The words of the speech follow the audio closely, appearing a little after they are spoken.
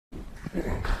All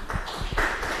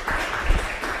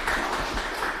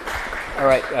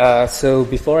right, so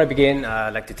before I begin,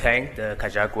 I'd like to thank the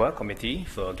CaJAGWR committee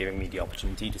for giving me the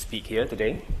opportunity to speak here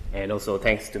today, and also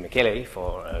thanks to Michele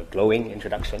for a glowing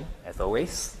introduction, as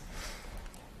always.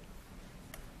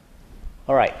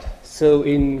 All right, so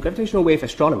in gravitational wave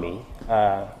astronomy,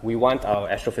 we want our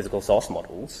astrophysical source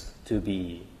models to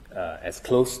be as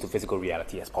close to physical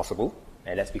reality as possible,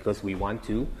 and that's because we want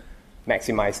to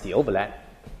maximize the overlap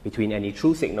between any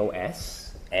true signal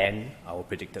S and our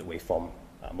predicted waveform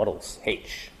models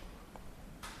H.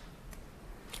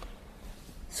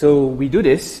 So we do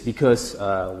this because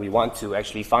we want to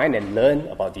actually find and learn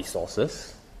about these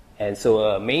sources. And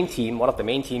so one of the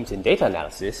main themes in data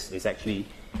analysis is actually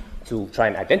to try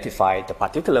and identify the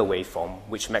particular waveform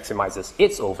which maximizes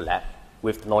its overlap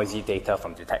with noisy data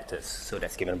from detectors. So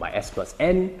that's given by S plus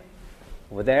N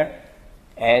over there.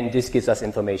 And this gives us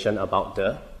information about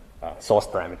the source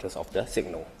parameters of the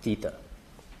signal, theta.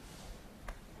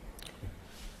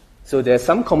 So there's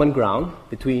some common ground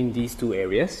between these two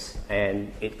areas,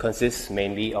 and it consists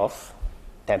mainly of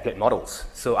template models.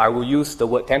 So I will use the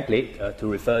word template to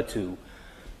refer to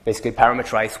basically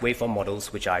parameterized waveform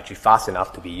models which are actually fast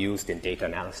enough to be used in data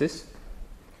analysis.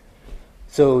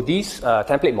 So these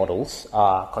template models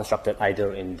are constructed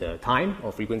either in the time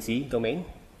or frequency domain,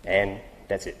 and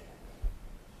that's it.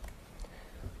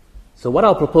 So what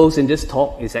I'll propose in this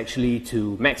talk is actually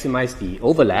to maximize the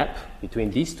overlap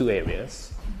between these two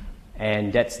areas,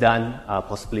 and that's done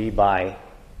possibly by,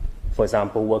 for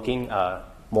example, working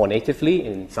more natively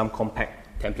in some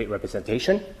compact template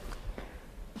representation,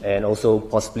 and also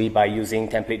possibly by using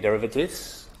template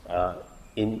derivatives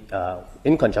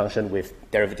in conjunction with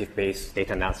derivative-based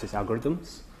data analysis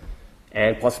algorithms.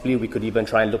 And possibly we could even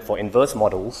try and look for inverse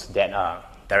models that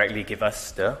directly give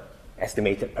us the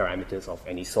estimated parameters of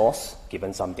any source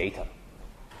given some data.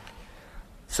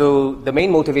 So the main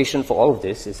motivation for all of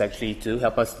this is actually to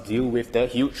help us deal with the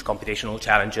huge computational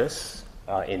challenges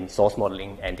in source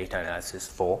modeling and data analysis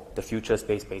for the future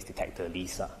space-based detector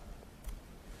LISA.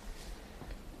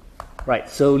 Right,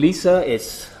 so LISA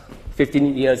is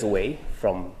 15 years away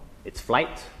from its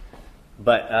flight,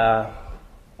 but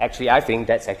actually I think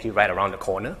that's actually right around the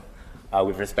corner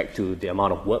with respect to the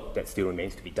amount of work that still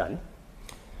remains to be done.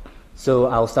 So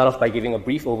I'll start off by giving a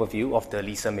brief overview of the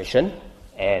LISA mission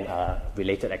and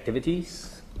related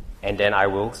activities, and then I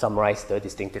will summarize the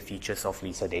distinctive features of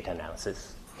LISA data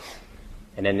analysis.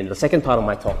 And then in the second part of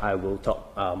my talk, I will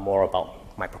talk more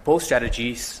about my proposed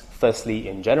strategies, firstly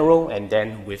in general, and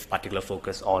then with particular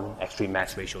focus on extreme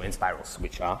mass ratio inspirals,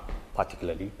 which are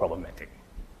particularly problematic.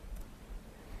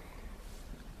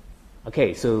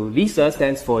 Okay, so LISA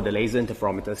stands for the Laser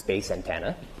Interferometer Space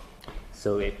Antenna.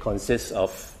 So it consists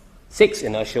of 6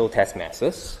 inertial test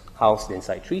masses housed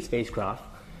inside 3 spacecraft,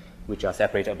 which are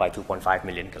separated by 2.5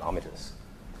 million kilometers.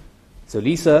 So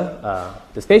LISA,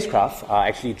 the spacecraft, are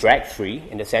actually drag-free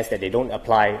in the sense that they don't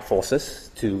apply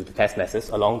forces to the test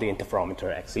masses along the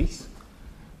interferometer axis,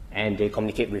 and they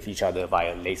communicate with each other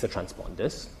via laser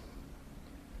transponders.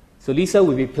 So LISA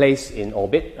will be placed in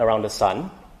orbit around the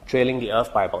Sun, trailing the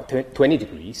Earth by about 20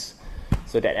 degrees.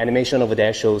 So that animation over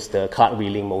there shows the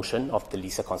cartwheeling motion of the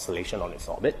LISA constellation on its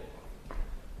orbit.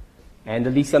 And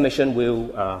the LISA mission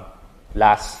will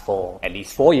last for at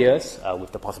least 4 years,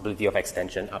 with the possibility of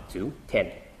extension up to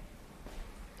 10.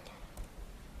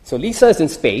 So LISA is in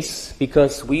space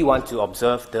because we want to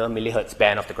observe the millihertz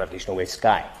band of the gravitational wave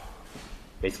sky.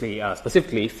 Basically,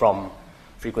 specifically from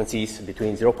frequencies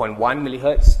between 0.1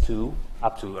 millihertz to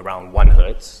up to around 1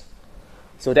 hertz.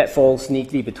 So that falls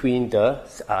neatly between the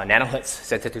nanohertz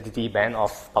sensitivity band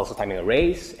of pulsar timing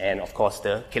arrays and, of course,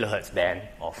 the kilohertz band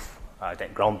of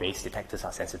that ground-based detectors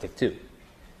are sensitive to.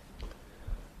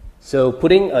 So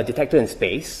putting a detector in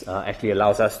space actually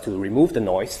allows us to remove the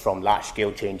noise from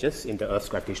large-scale changes in the Earth's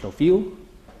gravitational field,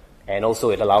 and also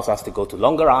it allows us to go to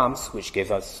longer arms, which gives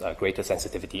us greater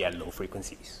sensitivity at low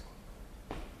frequencies.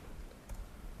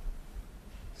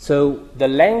 So the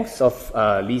lengths of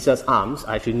LISA's arms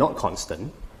are actually not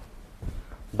constant,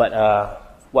 but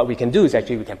what we can do is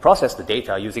actually we can process the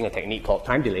data using a technique called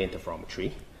time delay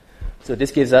interferometry. So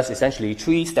this gives us essentially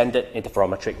 3 standard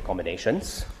interferometric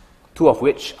combinations, 2 of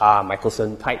which are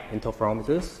Michelson type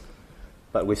interferometers,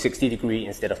 but with 60-degree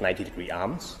instead of 90-degree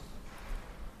arms.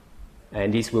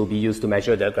 And these will be used to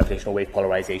measure the gravitational wave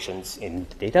polarizations in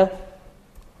the data.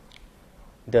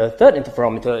 The third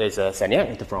interferometer is a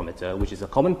Sagnac interferometer, which is a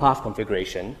common path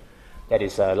configuration that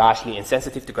is largely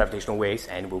insensitive to gravitational waves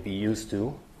and will be used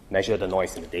to measure the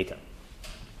noise in the data.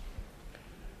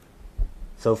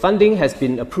 So funding has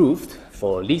been approved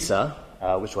for LISA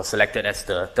which was selected as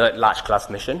the third large class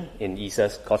mission in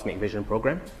ESA's Cosmic Vision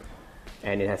program,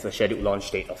 and it has a scheduled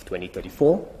launch date of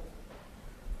 2034.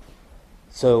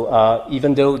 So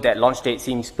even though that launch date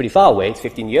seems pretty far away, it's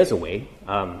 15 years away,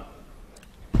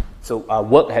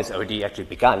 work has already actually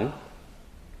begun,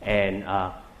 and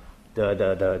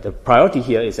the priority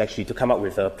here is actually to come up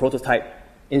with a prototype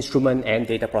instrument and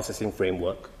data processing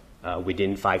framework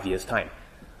within 5 years' time.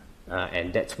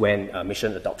 And that's when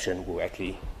mission adoption will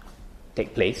actually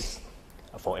take place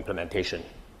for implementation.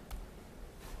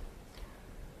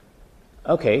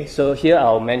 Okay, so here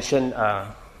I'll mention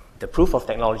the proof of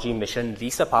technology mission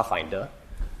LISA Pathfinder.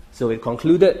 So it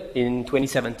concluded in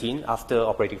 2017 after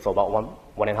operating for about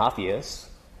one and a half years,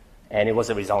 and it was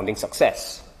a resounding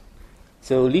success.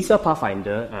 So LISA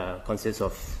Pathfinder consists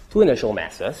of two inertial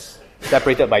masses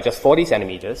separated by just 40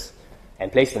 centimeters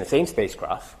and placed in the same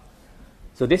spacecraft.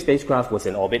 So this spacecraft was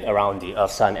in orbit around the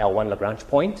Earth-Sun L1 Lagrange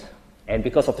point, and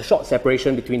because of the short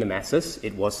separation between the masses,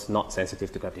 it was not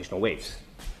sensitive to gravitational waves.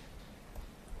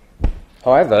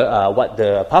 However, what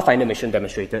the Pathfinder mission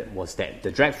demonstrated was that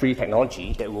the drag-free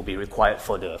technology that will be required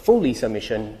for the full LISA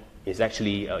mission is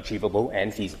actually achievable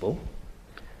and feasible.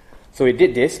 So it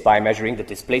did this by measuring the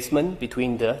displacement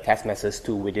between the test masses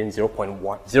to within 0.01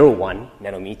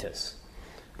 nanometers.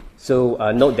 So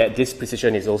note that this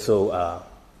precision is also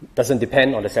doesn't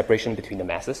depend on the separation between the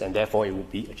masses, and therefore it will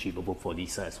be achievable for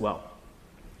LISA as well.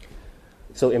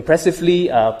 So impressively,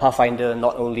 Pathfinder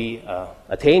not only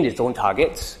attained its own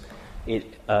targets,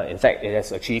 in fact, it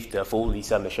has achieved the full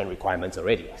LISA mission requirements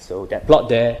already. So that plot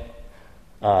there,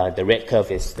 the red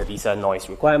curve is the LISA noise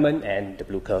requirement, and the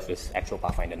blue curve is actual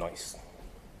Pathfinder noise.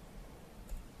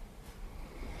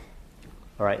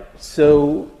 All right,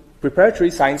 so preparatory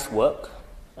science work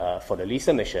for the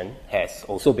LISA mission has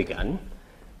also begun,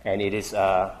 and it is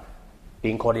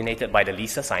being coordinated by the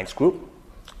LISA Science Group.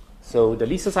 So the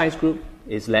LISA Science Group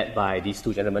is led by these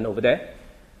two gentlemen over there,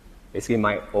 basically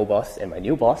my old boss and my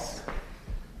new boss.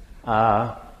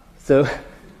 So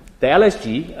the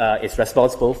LSG is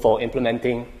responsible for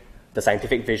implementing the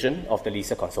scientific vision of the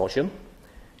LISA consortium,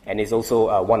 and is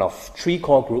also one of three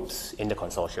core groups in the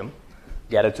consortium,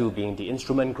 the other two being the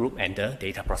instrument group and the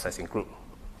data processing group.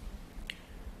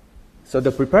 So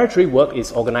the preparatory work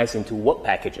is organized into work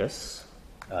packages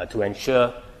to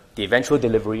ensure the eventual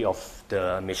delivery of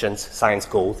the mission's science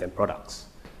goals and products.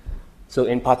 So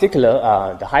in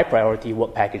particular, the high priority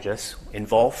work packages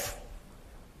involve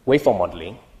waveform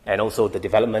modeling and also the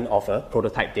development of a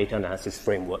prototype data analysis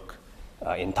framework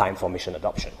in time for mission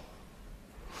adoption.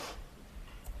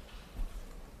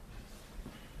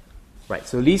 Right,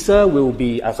 so LISA will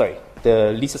be,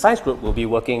 the LISA Science Group will be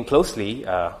working closely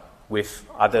with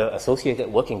other associated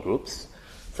working groups,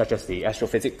 such as the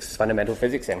astrophysics, fundamental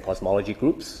physics, and cosmology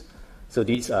groups. So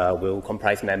these will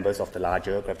comprise members of the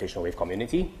larger gravitational wave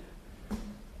community.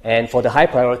 And for the high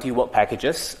priority work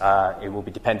packages, it will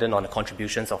be dependent on the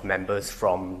contributions of members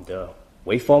from the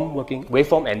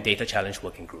waveform and data challenge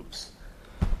working groups.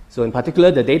 So in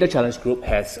particular, the data challenge group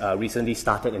has recently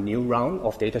started a new round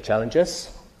of data challenges.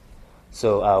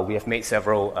 So we have made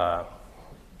several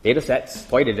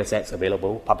toy data sets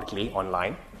available publicly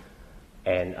online,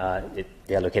 and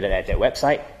they are located at their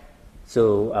website.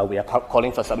 So we are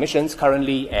calling for submissions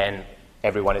currently, and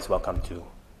everyone is welcome to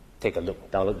take a look,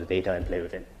 download the data and play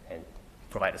with it, and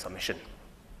provide a submission.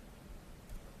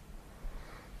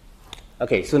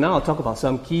 Okay, so now I'll talk about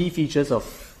some key features of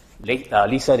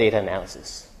LISA data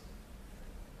analysis.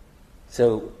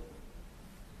 So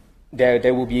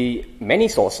there will be many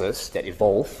sources that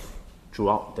evolve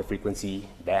throughout the frequency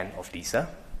band of LISA.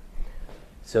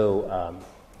 So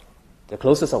the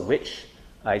closest of which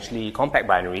are actually compact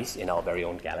binaries in our very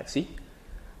own galaxy.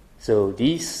 So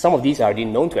some of these are already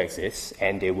known to exist,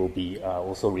 and they will be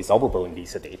also resolvable in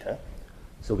LISA data.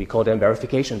 So we call them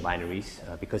verification binaries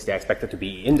because they're expected to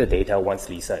be in the data once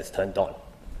LISA is turned on.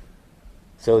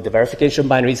 So the verification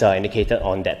binaries are indicated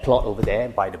on that plot over there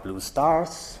by the blue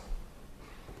stars.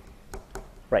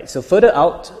 Right, so further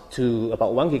out to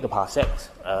about 1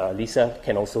 gigaparsec, LISA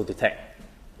can also detect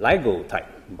LIGO-type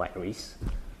binaries,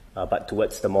 but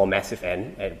towards the more massive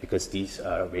end, because these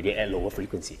radiate at lower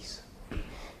frequencies.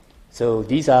 So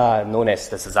these are known as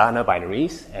the Cezanne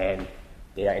binaries, and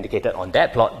they are indicated on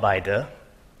that plot by the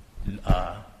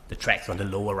tracks on the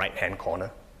lower right-hand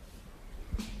corner.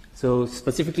 So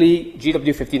specifically,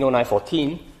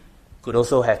 GW150914 could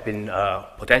also have been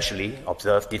potentially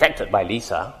detected by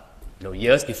LISA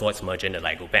years before its merger in the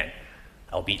LIGO band,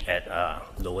 albeit at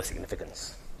lower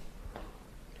significance.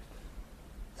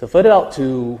 So further out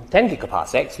to 10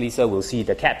 gigaparsecs, LISA will see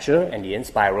the capture and the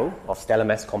inspiral of stellar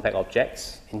mass compact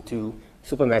objects into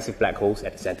supermassive black holes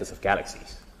at the centers of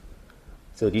galaxies.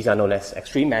 So these are known as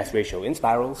extreme mass ratio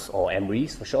inspirals, or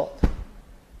MREs for short.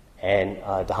 And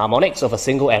the harmonics of a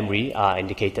single MRE are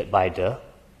indicated by the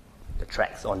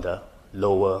tracks on the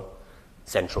lower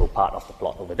central part of the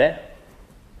plot over there.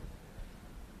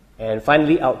 And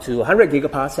finally, out to 100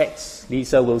 gigaparsecs,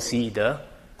 LISA will see the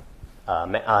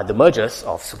mergers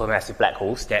of supermassive black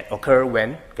holes that occur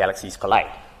when galaxies collide.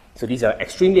 So these are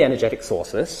extremely energetic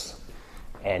sources,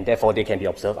 and therefore they can be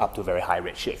observed up to very high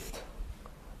redshift.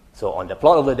 So on the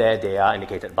plot over there, they are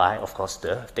indicated by, of course,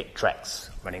 the thick tracks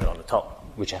running along the top,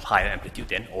 which have higher amplitude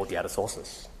than all the other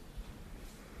sources.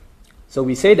 So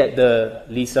we say that the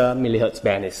LISA millihertz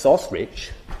band is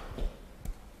source-rich,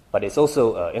 but it's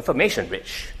also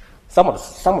information-rich. Some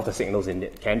of the signals in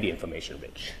it can be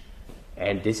information-rich.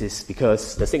 And this is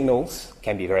because the signals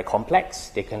can be very complex.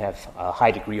 They can have a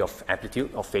high degree of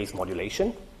amplitude or phase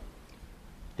modulation.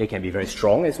 They can be very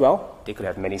strong as well. They could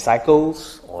have many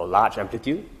cycles or large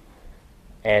amplitude.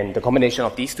 And the combination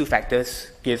of these two factors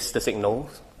gives the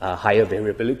signals higher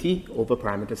variability over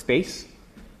parameter space.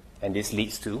 And this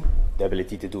leads to the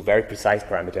ability to do very precise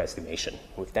parameter estimation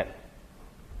with them.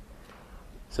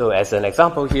 So as an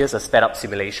example, here's a sped-up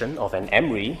simulation of an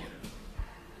MRE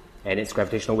and its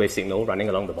gravitational wave signal running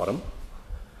along the bottom.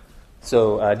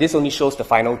 So this only shows the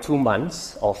final 2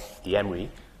 months of the MRE,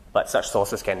 but such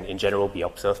sources can, in general, be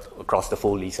observed across the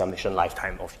full LISA mission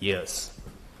lifetime of years.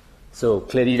 So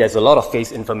clearly, there's a lot of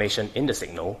phase information in the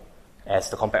signal as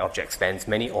the compact object spans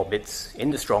many orbits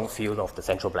in the strong field of the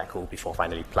central black hole before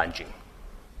finally plunging.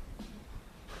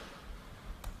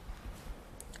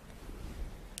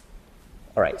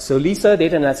 All right, so LISA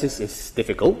data analysis is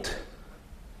difficult,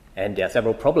 and there are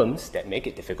several problems that make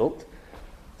it difficult.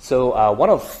 So one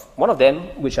of them,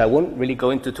 which I won't really go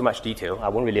into too much detail, I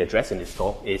won't really address in this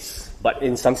talk, but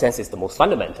in some sense is the most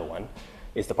fundamental one,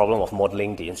 is the problem of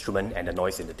modeling the instrument and the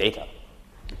noise in the data.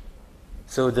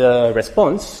 So the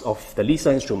response of the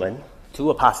LISA instrument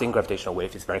to a passing gravitational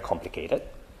wave is very complicated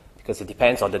because it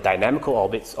depends on the dynamical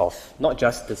orbits of not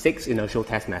just the 6 inertial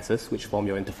test masses, which form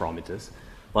your interferometers,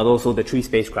 but also the 3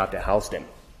 spacecraft that house them.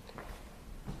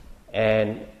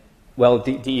 And, well,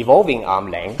 the evolving arm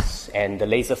lengths and the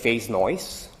laser phase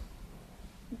noise,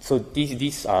 so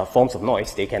these forms of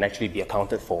noise, they can actually be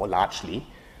accounted for largely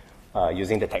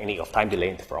using the technique of time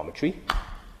delay interferometry,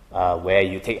 where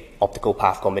you take optical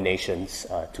path combinations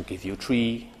to give you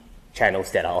 3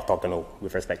 channels that are orthogonal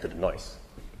with respect to the noise.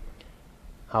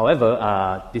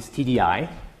 However, this TDI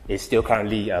is still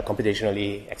currently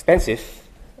computationally expensive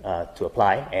to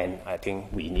apply, and I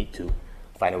think we need to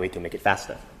find a way to make it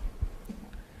faster.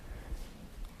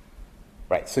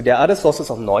 Right, so there are other sources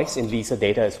of noise in LISA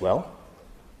data as well.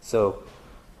 So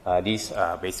these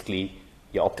are basically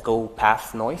your optical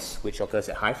path noise, which occurs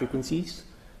at high frequencies,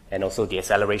 and also the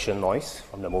acceleration noise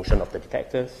from the motion of the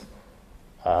detectors,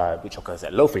 which occurs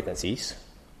at low frequencies.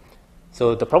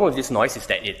 So the problem with this noise is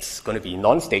that it's going to be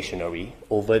non-stationary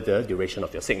over the duration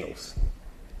of your signals.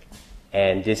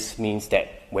 And this means that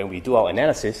when we do our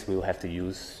analysis, we will have to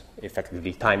use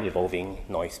effectively time-evolving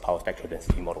noise power spectral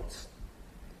density models.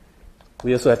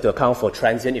 We also have to account for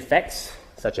transient effects,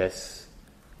 such as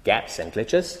gaps and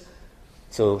glitches.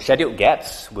 So scheduled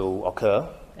gaps will occur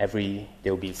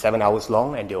they'll be 7 hours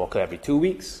long, and they'll occur every 2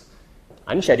 weeks.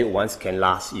 Unscheduled ones can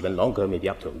last even longer, maybe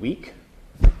up to a week.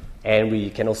 And we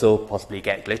can also possibly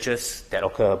get glitches that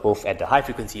occur both at the high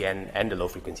frequency and the low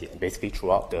frequency, and basically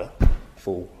throughout the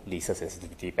full LISA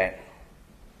sensitivity band.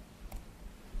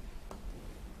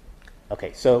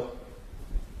 Okay, so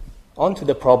on to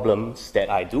the problems that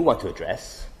I do want to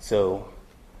address. So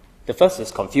the first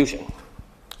is confusion.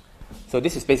 So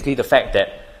this is basically the fact that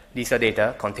LISA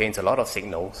data contains a lot of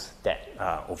signals that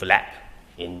overlap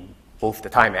in both the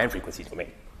time and frequency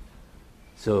domain.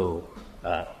 So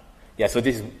so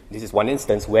this is one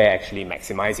instance where actually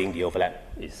maximizing the overlap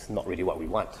is not really what we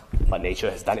want, but nature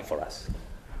has done it for us.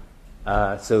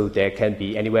 So there can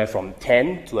be anywhere from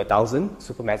 10 to 1,000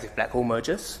 supermassive black hole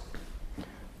mergers,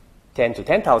 10 to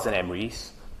 10,000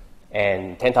 MREs,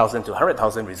 and 10,000 to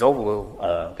 100,000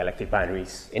 resolvable galactic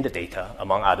binaries in the data,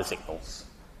 among other signals.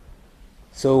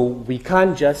 So we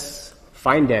can't just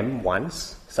find them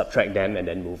once, subtract them, and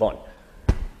then move on.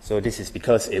 So this is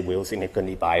because it will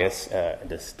significantly bias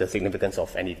the significance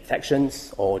of any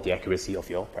detections or the accuracy of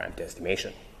your parameter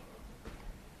estimation.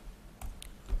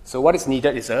 So what is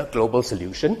needed is a global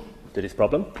solution to this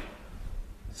problem.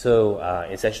 So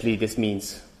essentially this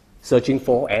means searching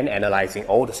for and analyzing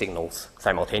all the signals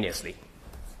simultaneously.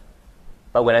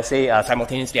 But when I say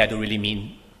simultaneously, I don't really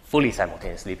mean fully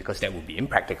simultaneously, because that would be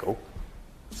impractical.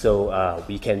 So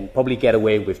we can probably get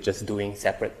away with just doing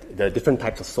the different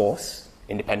types of source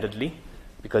independently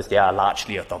because they are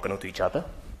largely orthogonal to each other.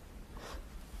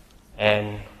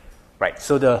 And right,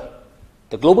 so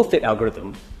the global fit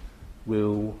algorithm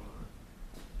will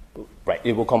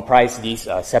comprise these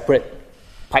separate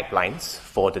pipelines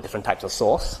for the different types of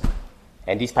source,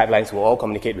 and these pipelines will all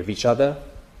communicate with each other,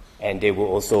 and they will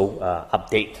also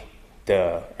update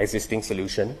the existing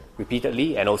solution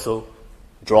repeatedly and also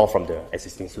draw from the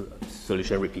existing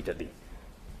solution repeatedly.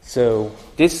 So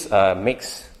this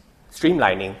makes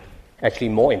streamlining actually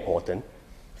more important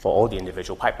for all the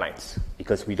individual pipelines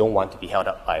because we don't want to be held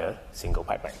up by a single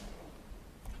pipeline.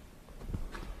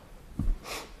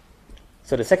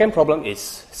 So the second problem is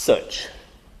search.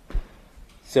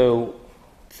 So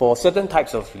for certain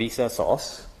types of Lisa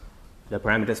source, the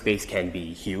parameter space can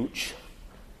be huge.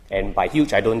 And by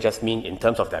huge, I don't just mean in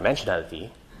terms of dimensionality,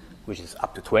 which is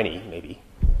up to 20 maybe,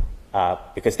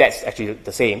 because that's actually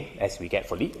the same as we get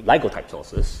for LIGO type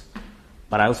sources.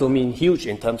 But I also mean huge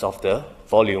in terms of the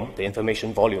volume, the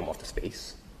information volume of the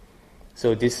space.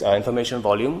 So this information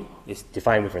volume is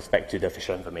defined with respect to the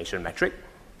Fisher information metric.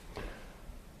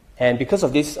 And because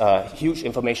of this huge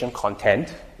information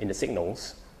content in the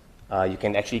signals, you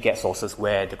can actually get sources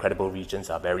where the credible regions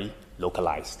are very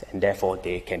localized, and therefore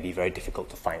they can be very difficult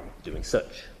to find during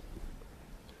search.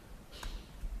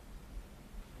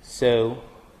 So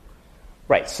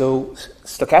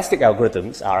stochastic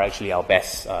algorithms are actually our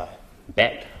best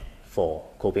bet for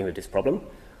coping with this problem.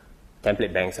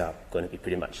 Template banks are going to be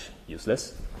pretty much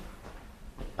useless.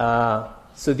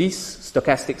 So these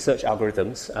stochastic search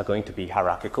algorithms are going to be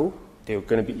hierarchical. They're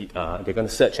going to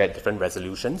search at different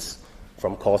resolutions,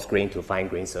 from coarse grain to fine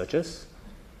grain searches.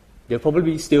 They'll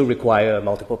probably still require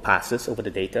multiple passes over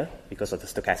the data because of the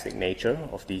stochastic nature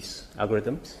of these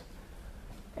algorithms.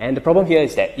 And the problem here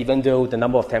is that even though the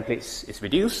number of templates is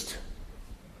reduced,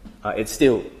 it's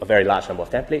still a very large number of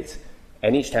templates,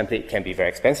 and each template can be very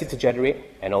expensive to generate,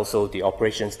 and also the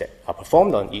operations that are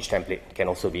performed on each template can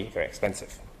also be very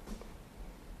expensive.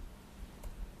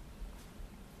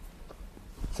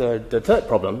 So the third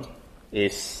problem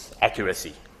is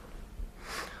accuracy.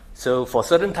 So for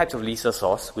certain types of Lisa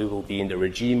source, we will be in the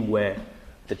regime where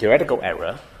the theoretical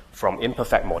error from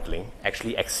imperfect modeling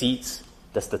actually exceeds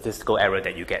the statistical error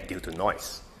that you get due to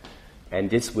noise. And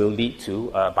this will lead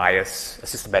to a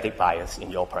systematic bias in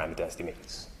your parameter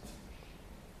estimates.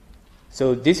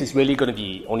 So this is really going to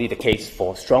be only the case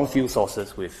for strong field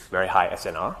sources with very high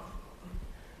SNR,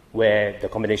 where the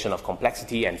combination of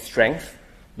complexity and strength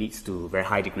leads to a very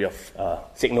high degree of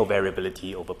signal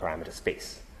variability over parameter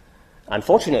space.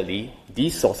 Unfortunately,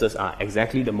 these sources are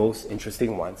exactly the most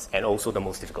interesting ones and also the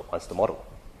most difficult ones to model.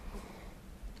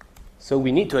 So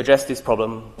we need to address this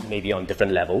problem maybe on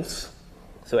different levels.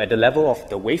 So at the level of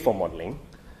the waveform modeling,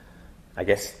 I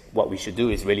guess what we should do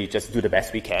is really just do the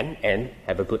best we can and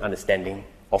have a good understanding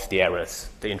of the errors,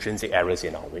 the intrinsic errors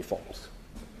in our waveforms.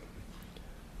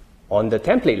 On the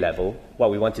template level,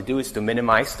 what we want to do is to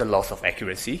minimize the loss of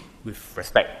accuracy with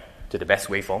respect to the best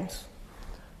waveforms,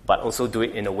 but also do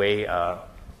it in a way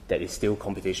that is still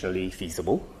computationally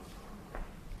feasible.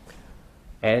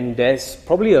 And there's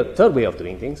probably a third way of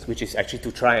doing things, which is actually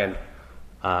to try and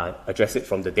address it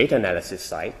from the data analysis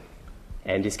side.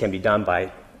 And this can be done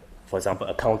by, for example,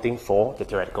 accounting for the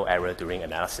theoretical error during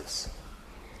analysis.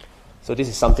 So this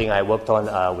is something I worked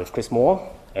on with Chris Moore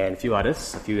and a few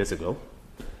others a few years ago.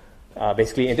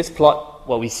 Basically, in this plot,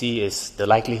 what we see is the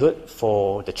likelihood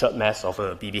for the chirp mass of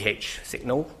a BBH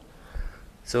signal.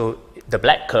 So the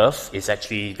black curve is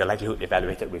actually the likelihood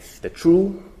evaluated with the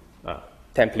true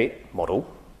template model,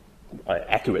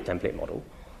 accurate template model.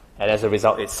 And as a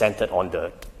result, it's centered on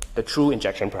the true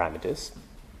injection parameters.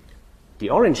 The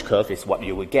orange curve is what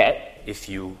you would get if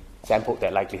you sampled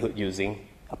that likelihood using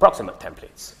approximate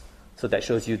templates. So that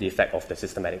shows you the effect of the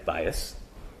systematic bias.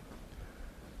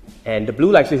 And the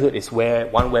blue likelihood is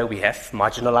one where we have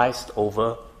marginalized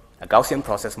over a Gaussian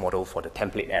process model for the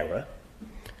template error.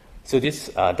 So this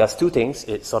does two things.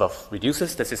 It sort of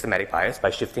reduces the systematic bias by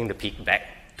shifting the peak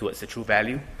back towards the true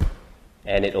value.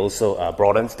 And it also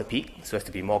broadens the peak so as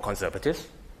to be more conservative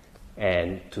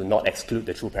and to not exclude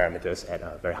the true parameters at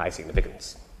a very high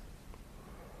significance.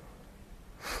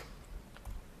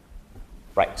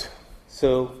 Right.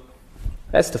 So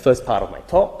that's the first part of my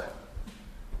talk.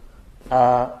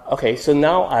 Okay, so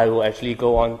now I will actually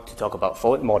go on to talk about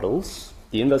forward models,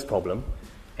 the inverse problem,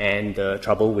 and the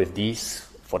trouble with these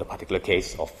for the particular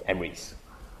case of MREs.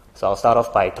 So I'll start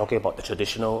off by talking about the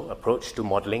traditional approach to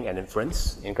modeling and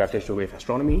inference in gravitational wave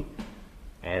astronomy,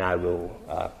 and I will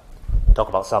talk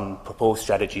about some proposed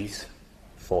strategies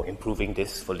for improving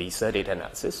this for Lisa data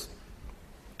analysis.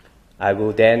 I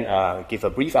will then give a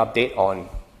brief update on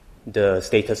the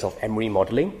status of Emery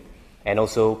modeling, and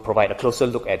also provide a closer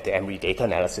look at the Emery data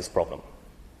analysis problem.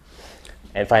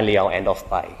 And finally, I'll end off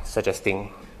by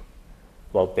suggesting,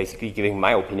 well, basically giving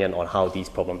my opinion on how these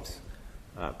problems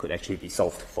could actually be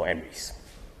solved for Emrys.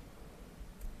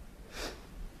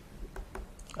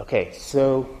 Okay,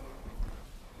 so,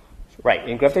 right,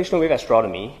 in gravitational wave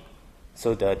astronomy,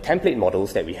 so the template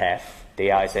models that we have,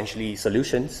 they are essentially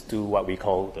solutions to what we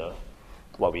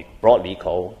broadly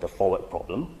call the forward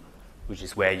problem, which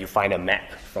is where you find a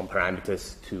map from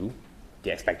parameters to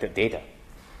the expected data.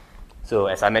 So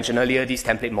as I mentioned earlier, these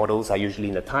template models are usually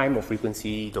in the time or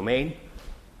frequency domain.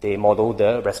 They model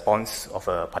the response of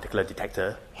a particular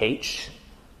detector, H,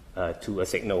 to a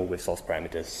signal with source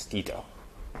parameters, theta.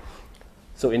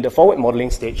 So in the forward modeling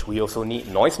stage, we also need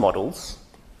noise models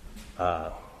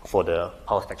for the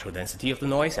power spectral density of the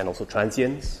noise and also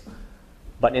transients.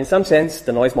 But in some sense,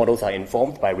 the noise models are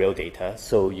informed by real data,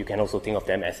 so you can also think of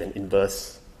them as an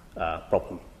inverse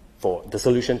problem, for the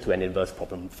solution to an inverse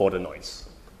problem for the noise.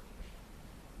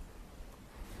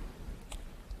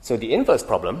 So the inverse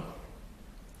problem,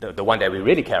 the one that we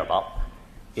really care about,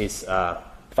 is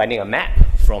finding a map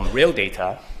from real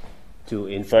data to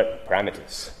inferred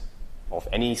parameters of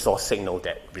any source signal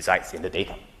that resides in the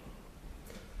data.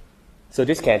 So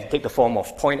this can take the form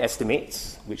of point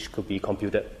estimates, which could be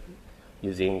computed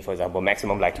using, for example,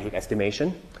 maximum likelihood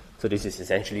estimation. So this is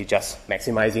essentially just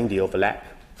maximizing the overlap,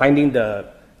 finding the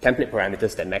template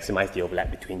parameters that maximize the overlap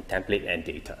between template and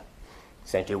data,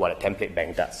 essentially what a template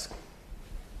bank does.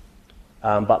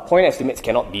 But point estimates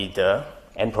cannot be the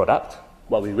end product.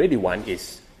 What we really want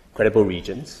is credible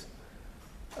regions.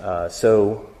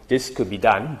 So this could be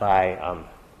done by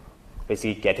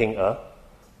basically getting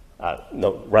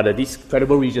these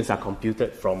credible regions are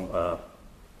computed from a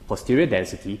posterior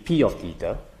density, P of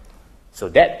theta. So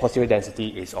that posterior density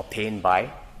is obtained by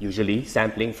usually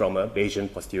sampling from a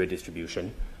Bayesian posterior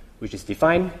distribution, which is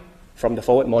defined from the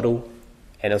forward model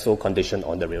and also conditioned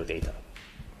on the real data.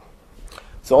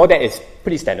 So all that is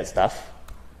pretty standard stuff.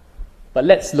 But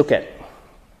let's look at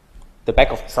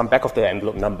some back of the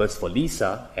envelope numbers for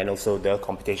LISA and also the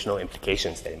computational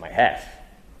implications that it might have.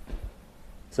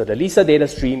 So the LISA data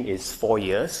stream is 4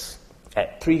 years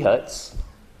at 3 Hertz.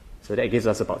 So that gives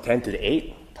us about 10 to the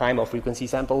 8 time of frequency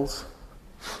samples.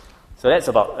 So that's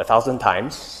about 1,000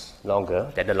 times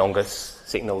longer than the longest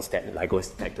signals that LIGO has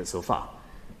detected so far.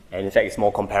 And in fact, it's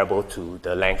more comparable to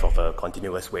the length of a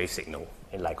continuous wave signal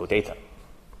in LIGO data.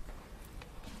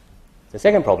 The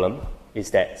second problem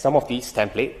is that some of these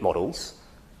template models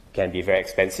can be very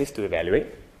expensive to evaluate.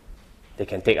 They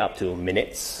can take up to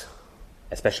minutes,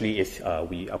 especially if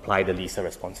we apply the LISA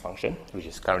response function, which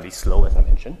is currently slow, as I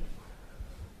mentioned.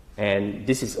 And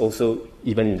this is also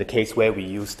even in the case where we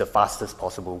use the fastest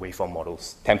possible waveform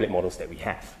models, template models that we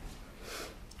have.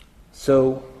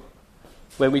 So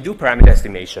when we do parameter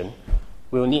estimation,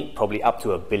 we'll need probably up to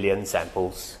 1 billion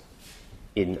samples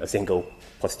in a single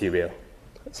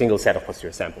set of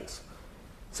posterior samples.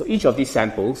 So each of these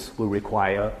samples will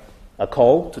require a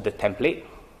call to the template,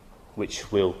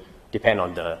 which will depend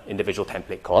on the individual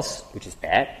template cost, which is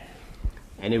bad.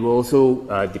 And it will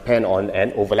also depend on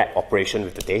an overlap operation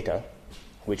with the data,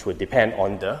 which would depend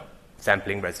on the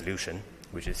sampling resolution,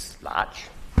 which is large.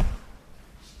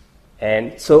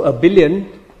 And so 1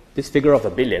 billion, this figure of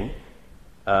 1 billion,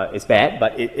 is bad,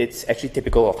 but it's actually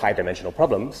typical of high-dimensional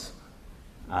problems,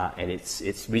 and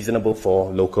it's reasonable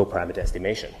for local parameter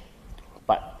estimation.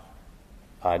 But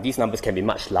these numbers can be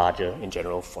much larger in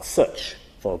general for search,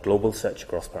 for global search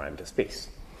across parameter space.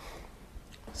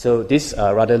 So this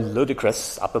rather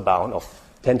ludicrous upper bound of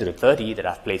 10 to the 30 that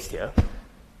I've placed here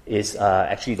is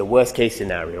actually the worst case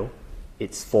scenario.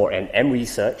 It's for an Emery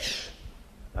search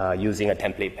using a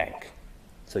template bank.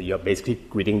 So you're basically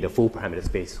gridding the full parameter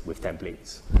space with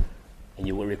templates. And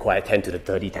you will require 10 to the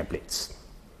 30 templates.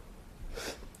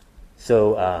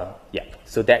 So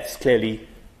so that's clearly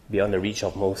beyond the reach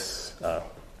of most,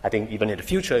 I think even in the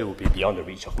future it will be beyond the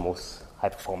reach of most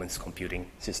high-performance computing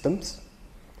systems.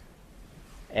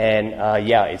 And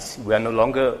we are no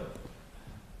longer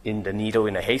in the needle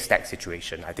in a haystack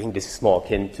situation. I think this is more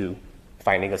akin to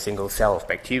finding a single cell of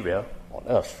bacteria on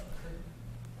Earth.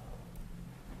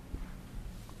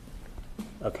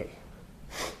 Okay.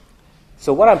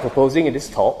 So what I'm proposing in this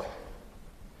talk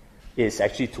is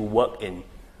actually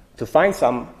to find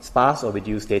some sparse or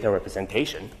reduced data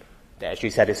representation that actually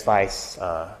satisfies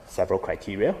several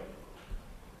criteria.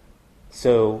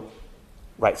 So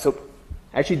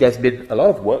actually there's been a lot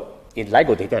of work in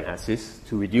LIGO data analysis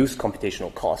to reduce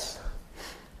computational costs.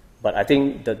 But I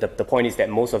think the point is that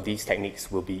most of these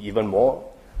techniques will be even more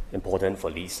important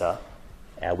for LISA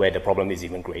where the problem is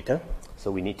even greater.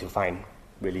 So we need to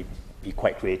really be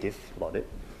quite creative about it.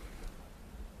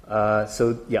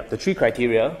 The three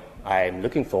criteria I'm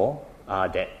looking for are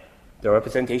that the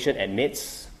representation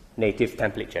admits native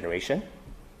template generation.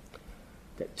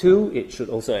 That 2, it should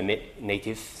also admit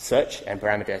native search and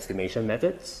parameter estimation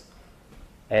methods.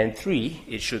 And 3,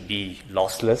 it should be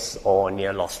lossless or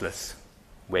near lossless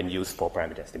when used for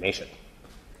parameter estimation.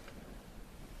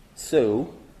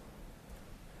 So,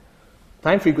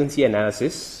 time frequency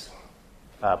analysis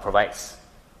provides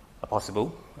a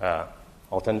possible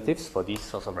alternatives for these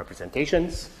sorts of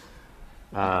representations.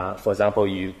 For example,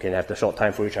 you can have the short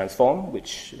time Fourier transform,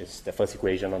 which is the first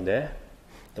equation on there,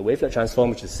 the wavelet transform,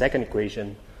 which is the second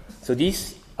equation. So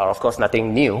these are, of course,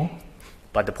 nothing new,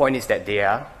 but the point is that they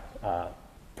are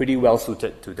pretty well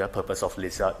suited to the purpose of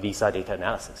LISA data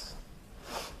analysis.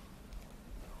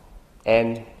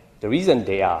 And the reason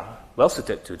they are well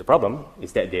suited to the problem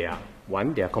is that they are,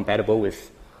 1, they are compatible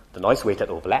with the noise-weighted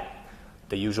overlap,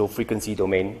 the usual frequency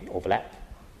domain overlap,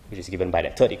 which is given by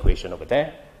that third equation over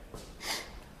there.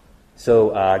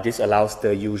 So this allows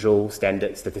the usual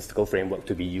standard statistical framework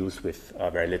to be used with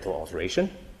very little alteration.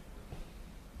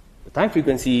 The time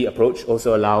frequency approach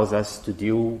also allows us to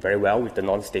deal very well with the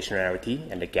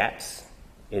non-stationarity and the gaps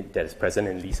that is present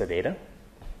in LISA data.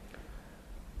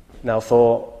 Now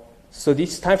so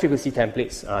these time frequency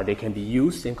templates, they can be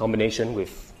used in combination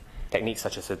with techniques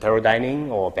such as heterodyning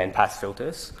or bandpass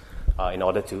filters in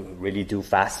order to really do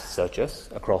fast searches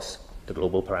across the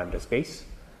global parameter space,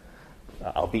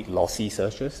 albeit lossy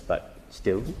searches, but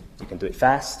still you can do it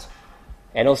fast.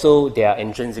 And also they are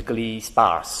intrinsically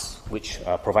sparse, which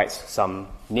provides some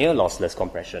near lossless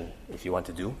compression if you want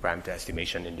to do parameter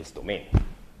estimation in this domain.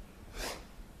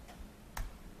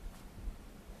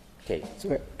 Okay,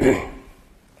 so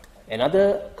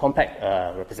another compact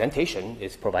representation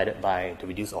is provided by the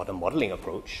reduced order modeling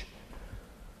approach.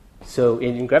 So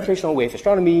in gravitational wave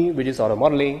astronomy, reduced order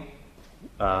modeling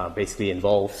basically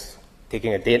involves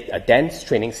taking a dense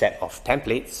training set of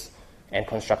templates and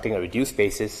constructing a reduced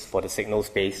basis for the signal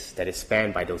space that is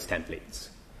spanned by those templates.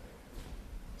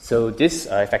 So this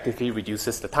effectively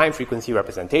reduces the time frequency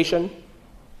representation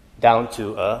down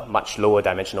to a much lower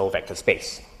dimensional vector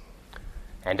space.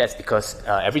 And that's because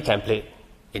every template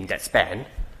in that span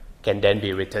can then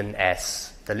be written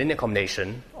as the linear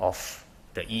combination of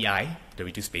the EI, the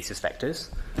reduced basis vectors.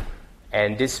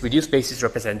 And this reduced basis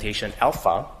representation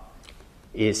alpha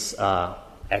is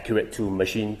accurate to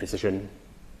machine precision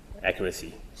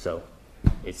accuracy. So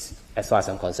it's, as far as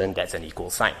I'm concerned, that's an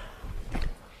equal sign.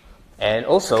 And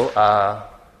also,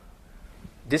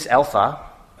 this alpha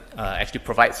actually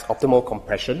provides optimal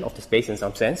compression of the space in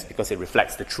some sense because it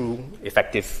reflects the true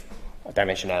effective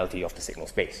dimensionality of the signal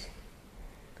space.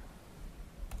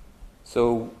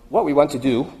 So what we want to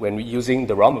do when we're using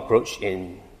the ROM approach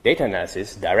in data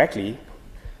analysis directly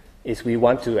is we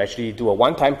want to actually do a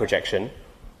one-time projection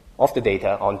of the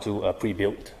data onto a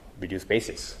pre-built reduced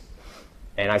basis.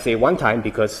 And I say one time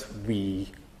because the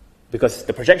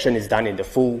projection is done in the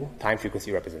full time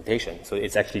frequency representation, so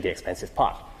it's actually the expensive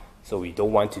part. So we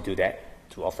don't want to do that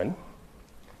too often.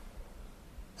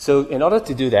 So in order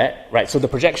to do that, right, so the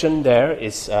projection there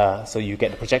is, so you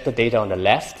get the projected data on the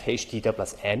left, h theta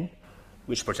plus n,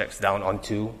 which projects down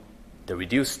onto the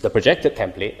projected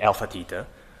template, alpha theta,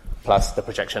 plus the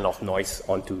projection of noise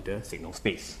onto the signal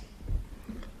space.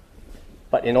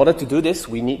 But in order to do this,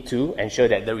 we need to ensure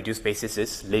that the reduced basis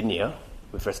is linear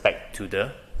with respect to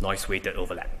the noise-weighted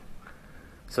overlap.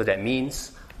 So that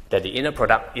means that the inner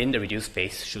product in the reduced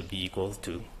space should be equal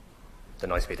to the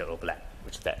noise-weighted overlap,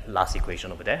 which is that last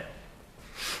equation over there.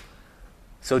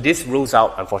 So this rules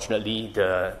out, unfortunately,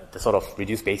 the sort of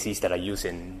reduced bases that are used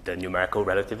in the numerical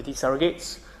relativity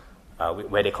surrogates,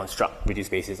 where they construct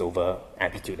reduced bases over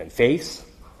amplitude and phase.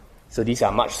 So these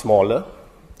are much smaller,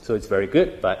 so it's very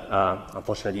good, but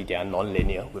unfortunately they are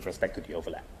non-linear with respect to the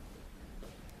overlap.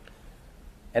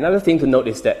 Another thing to note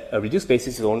is that a reduced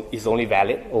basis is only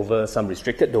valid over some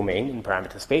restricted domain in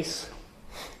parameter space.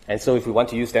 And so if we want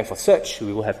to use them for search,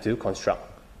 we will have to construct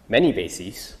many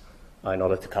bases in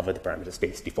order to cover the parameter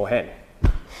space beforehand.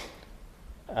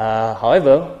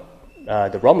 However,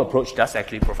 the ROM approach does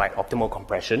actually provide optimal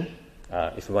compression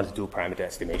if we want to do parameter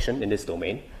estimation in this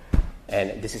domain.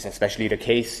 And this is especially the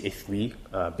case if we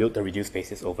build the reduced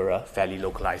basis over a fairly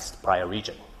localized prior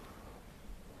region.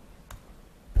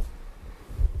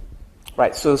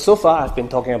 Right, so far I've been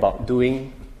talking about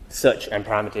doing search and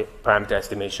parameter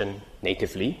estimation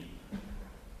natively.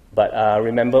 But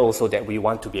remember also that we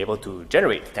want to be able to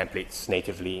generate templates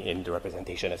natively in the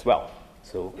representation as well.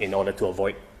 So in order to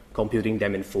avoid computing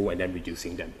them in full and then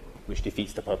reducing them, which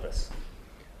defeats the purpose.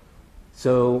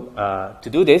 So to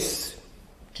do this,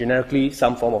 generically,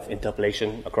 some form of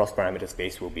interpolation across parameter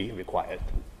space will be required.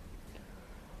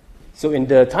 So in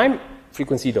the time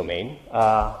frequency domain,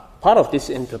 part of this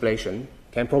interpolation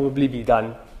can probably be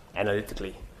done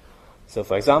analytically. So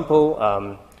for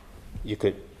example, you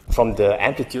could, from the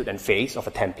amplitude and phase of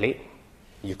a template,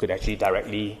 you could actually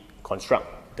directly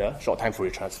construct the short-time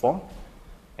Fourier transform.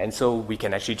 And so we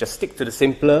can actually just stick to the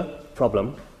simpler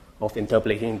problem of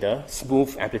interpolating the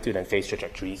smooth amplitude and phase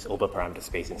trajectories over parameter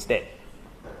space instead.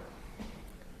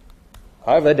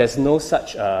 However, there's no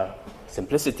such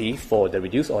simplicity for the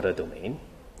reduced order domain.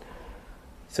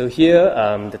 So here,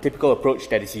 the typical approach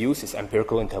that is used is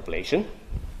empirical interpolation.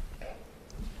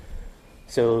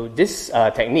 So this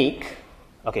technique,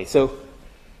 okay, so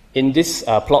in this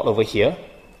plot over here,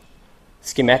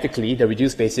 schematically, the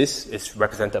reduced basis is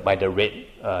represented by the red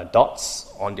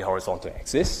dots on the horizontal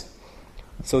axis.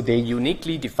 So they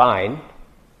uniquely define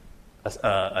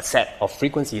a set of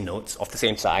frequency nodes of the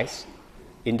same size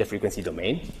in the frequency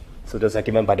domain. So those are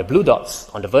given by the blue dots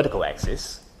on the vertical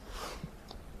axis.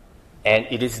 And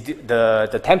it is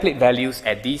the template values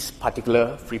at these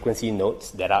particular frequency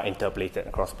nodes that are interpolated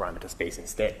across parameter space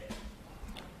instead.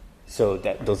 So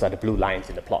those are the blue lines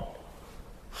in the plot.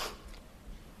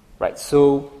 Right,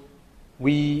 so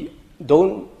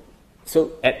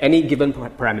so at any given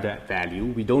parameter value,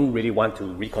 we don't really want to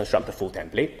reconstruct the full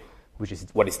template, which is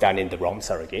what is done in the ROM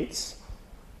surrogates.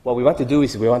 What we want to do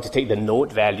is we want to take the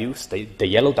node values, the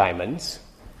yellow diamonds,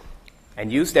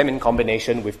 and use them in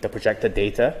combination with the projected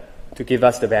data to give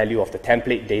us the value of the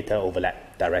template data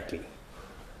overlap directly.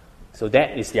 So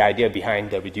that is the idea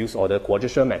behind the reduced order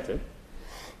quadrature method.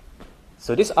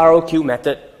 So this ROQ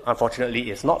method, unfortunately,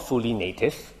 is not fully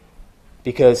native,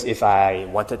 because if I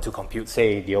wanted to compute,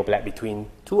 say, the overlap between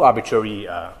two arbitrary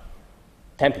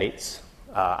templates,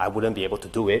 I wouldn't be able to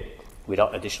do it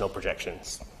without additional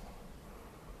projections.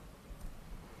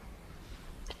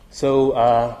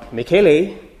 So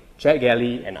Michele,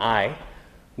 CaJAGWR, and I,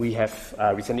 we have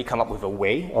recently come up with a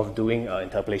way of doing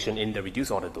interpolation in the reduced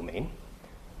order domain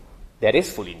that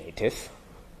is fully native.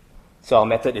 So our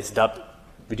method is dubbed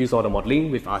reduced order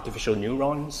modeling with artificial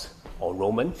neurons, or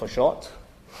Roman for short.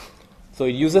 So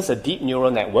it uses a deep neural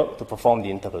network to perform the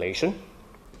interpolation.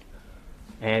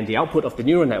 And the output of the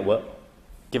neural network,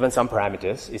 given some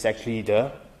parameters, is actually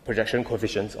the projection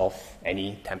coefficients of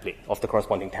any template, of the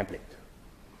corresponding template.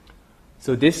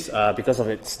 So this, because of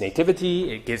its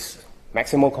nativity, it gives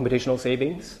maximal computational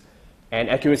savings. And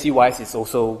accuracy-wise, it's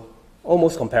also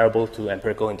almost comparable to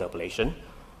empirical interpolation,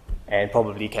 and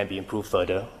probably can be improved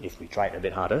further if we try it a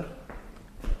bit harder.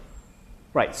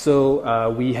 Right,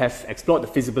 so we have explored the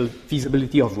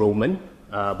feasibility of Roman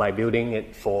by building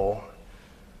it for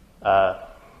a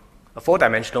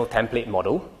four-dimensional template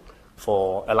model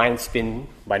for aligned spin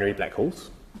binary black holes.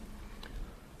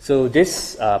 So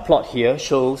this plot here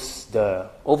shows the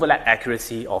overlap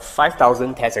accuracy of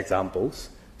 5,000 test examples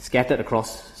scattered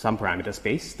across some parameter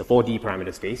space, the 4D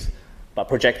parameter space, but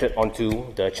projected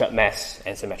onto the Church mass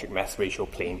and symmetric mass ratio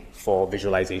plane for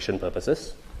visualization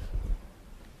purposes.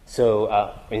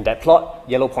 So in that plot,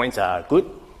 yellow points are good,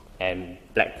 and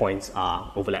black points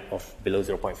are overlap of below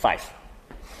 0.5.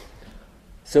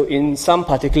 So in some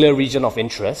particular region of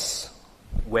interest,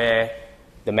 where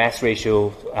the mass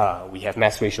ratio, we have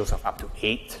mass ratios of up to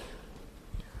 8,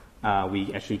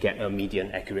 we actually get a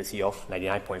median accuracy of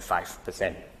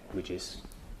 99.5%, which is,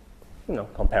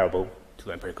 comparable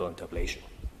to empirical interpolation.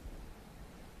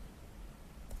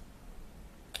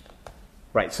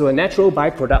 Right, so a natural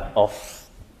byproduct of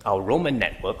our Roman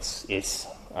networks is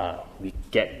we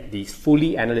get these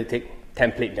fully analytic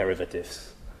template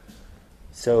derivatives.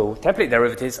 So template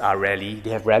derivatives have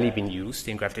rarely been used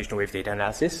in gravitational wave data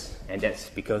analysis, and that's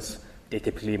because they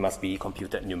typically must be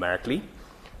computed numerically,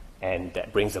 and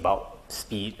that brings about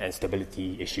speed and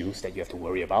stability issues that you have to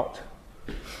worry about.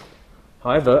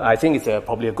 However, I think it's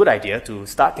probably a good idea to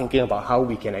start thinking about how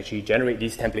we can actually generate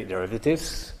these template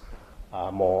derivatives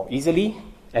more easily,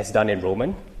 as done in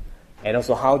Roman, and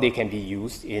also how they can be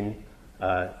used in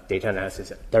data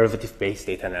analysis, derivative-based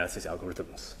data analysis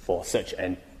algorithms for search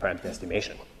and parameter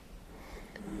estimation.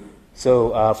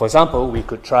 So, for example, we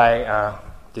could try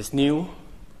this new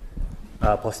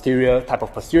type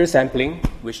of posterior sampling,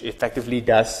 which effectively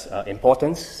does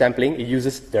importance sampling. It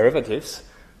uses derivatives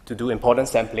to do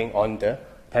importance sampling on the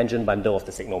tangent bundle of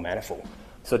the signal manifold.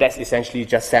 So that's essentially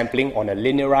just sampling on a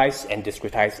linearized and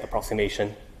discretized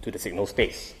approximation to the signal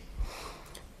space.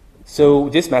 So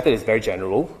this method is very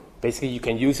general. Basically, you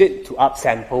can use it to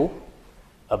upsample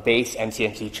a base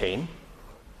MCMC chain,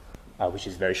 which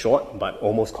is very short but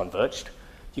almost converged.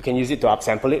 You can use it to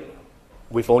upsample it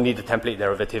with only the template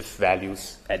derivative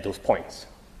values at those points.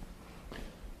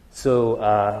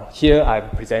 So here I'm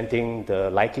presenting the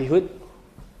likelihood.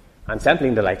 I'm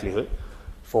sampling the likelihood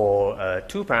for a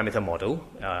two-parameter model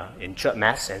in chirp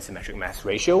mass and symmetric mass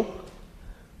ratio.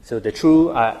 So the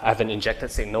true, I have an injected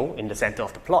signal in the center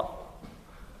of the plot.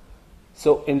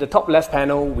 So in the top left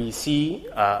panel, we see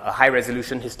a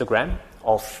high-resolution histogram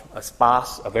of a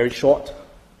sparse, a very short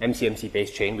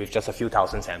MCMC-based chain with just a few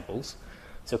thousand samples.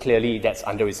 So clearly that's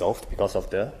under-resolved because of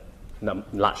the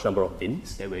large number of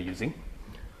bins that we're using.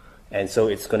 And so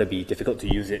it's going to be difficult to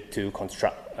use it to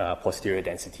construct posterior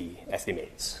density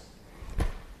estimates.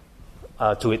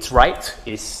 To its right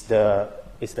is the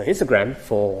histogram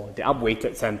for the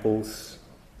upweighted samples,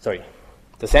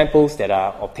 the samples that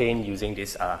are obtained using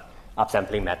this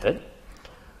upsampling method.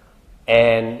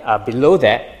 And below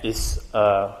that is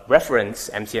a reference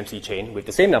MCMC chain with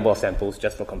the same number of samples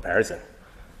just for comparison.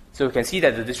 So we can see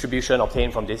that the distribution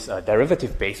obtained from this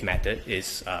derivative-based method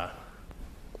is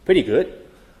pretty good.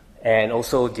 And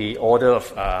also the order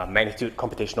of magnitude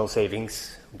computational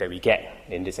savings that we get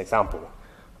in this example.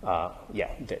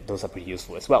 Those are pretty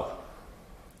useful as well.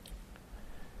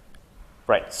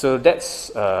 Right, so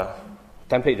that's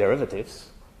template derivatives.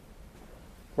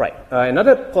 Right,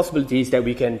 another possibility is that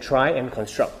we can try and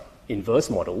construct inverse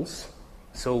models.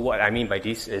 So what I mean by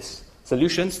this is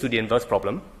solutions to the inverse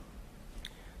problem.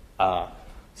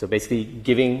 So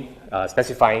basically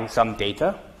specifying some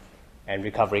data and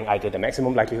recovering either the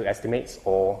maximum likelihood estimates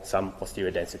or some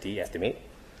posterior density estimate,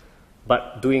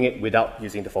 but doing it without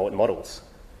using the forward models.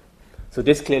 So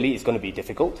this clearly is going to be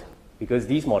difficult because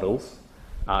these models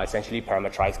are essentially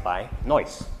parameterized by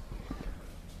noise.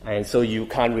 And so you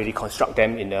can't really construct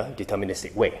them in a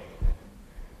deterministic way.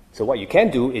 So what you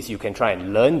can do is you can try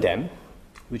and learn them,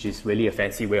 which is really a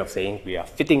fancy way of saying we are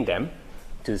fitting them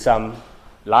to some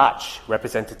large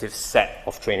representative set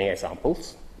of training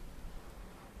examples.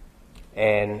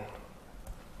 And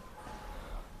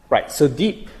right, so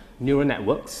deep neural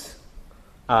networks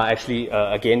are actually,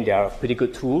 again, they are a pretty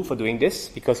good tool for doing this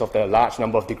because of the large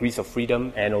number of degrees of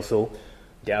freedom and also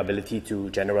their ability to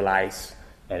generalize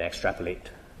and extrapolate.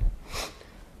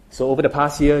 So over the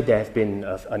past year, there have been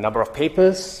a number of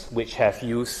papers which have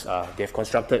used, they've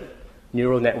constructed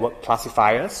neural network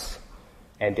classifiers,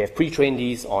 and they've pre-trained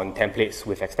these on templates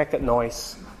with expected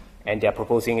noise, and they're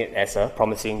proposing it as a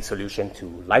promising solution to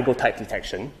LIGO type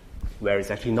detection, where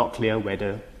it's actually not clear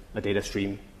whether a data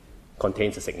stream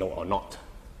contains a signal or not.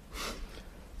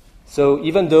 So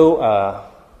even though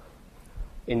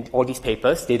in all these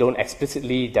papers, they don't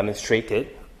explicitly demonstrate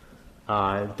it,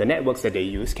 the networks that they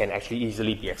use can actually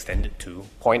easily be extended to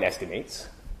point estimates.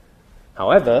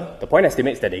 However, the point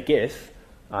estimates that they give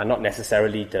are not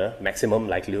necessarily the maximum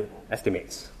likelihood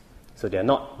estimates. So they're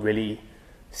not really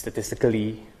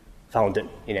statistically founded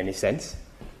in any sense.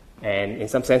 And in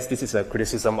some sense, this is a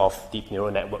criticism of deep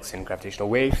neural networks in gravitational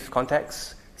wave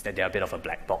context, is that they're a bit of a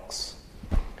black box.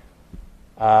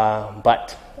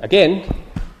 But again,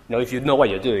 if you know what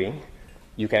you're doing,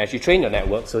 you can actually train your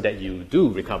network so that you do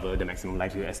recover the maximum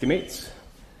likelihood estimates.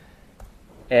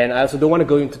 And I also don't want to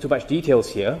go into too much details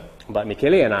here, but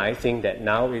Michele and I think that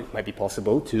now it might be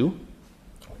possible to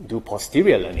do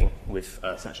posterior learning with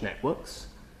such networks.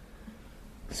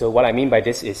 So what I mean by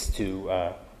this is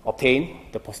to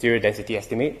obtain the posterior density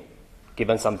estimate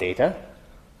given some data,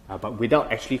 but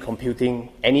without actually computing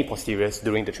any posteriors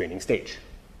during the training stage.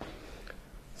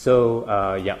 So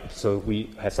so we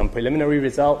have some preliminary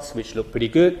results which look pretty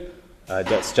good.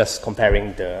 That's just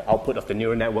comparing the output of the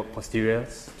neural network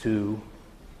posteriors to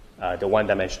the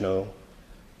one-dimensional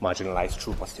marginalized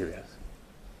true posteriors.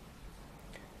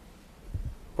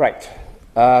 Right.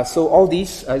 So all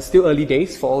these, it's still early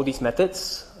days for all these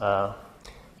methods,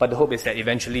 but the hope is that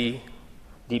eventually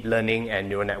deep learning and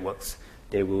neural networks,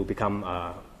 they will become,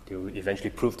 they will eventually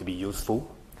prove to be useful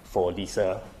for these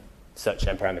search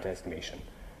and parameter estimation,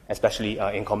 especially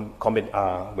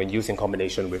when used in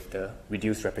combination with the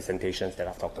reduced representations that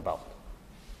I've talked about.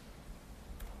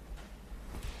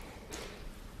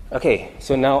 Okay,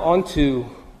 so now on to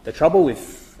the trouble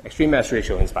with extreme mass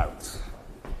ratio inspirals.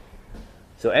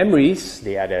 So MREs,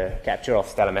 they are the capture of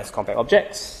stellar mass compact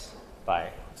objects by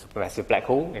supermassive black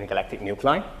hole in galactic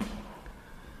nuclei.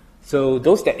 So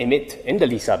those that emit in the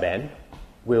LISA band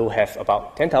will have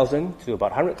about 10,000 to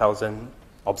about 100,000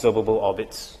 observable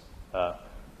orbits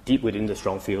deep within the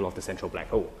strong field of the central black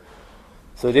hole.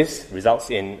 So this results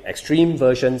in extreme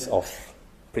versions of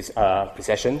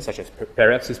precession, such as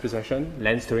periapsis precession,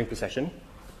 lens Turing precession,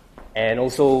 and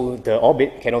also the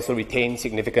orbit can also retain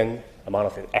significant amount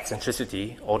of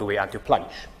eccentricity all the way until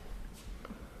plunge.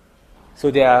 So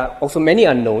there are also many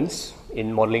unknowns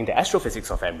in modeling the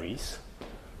astrophysics of MRIs.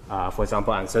 For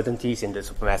example, uncertainties in the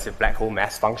supermassive black hole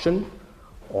mass function,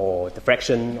 or the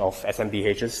fraction of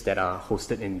SMBHs that are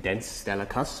hosted in dense stellar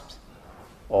cusps,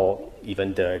 or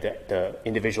even the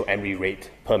individual MRI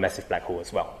rate per massive black hole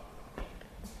as well.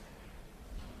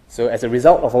 So as a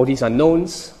result of all these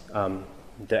unknowns,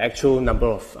 the actual number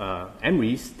of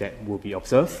MRIs that will be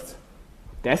observed,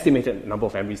 the estimated number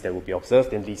of MRIs that will be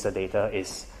observed in LISA data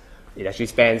it actually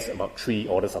spans about 3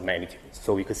 orders of magnitude.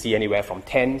 So we could see anywhere from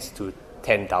tens to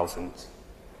 10,000.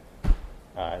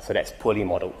 So that's poorly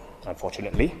modeled,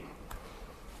 unfortunately.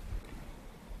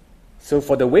 So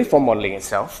for the waveform modeling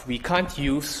itself, we can't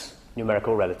use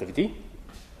numerical relativity,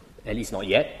 at least not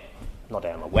yet, not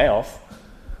that I'm aware of.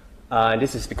 And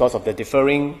this is because of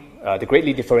the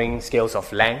greatly differing scales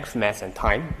of length, mass, and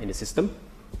time in the system.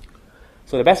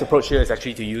 So the best approach here is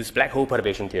actually to use black hole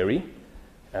perturbation theory,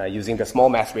 using the small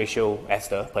mass ratio as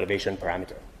the perturbation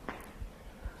parameter.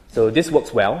 So this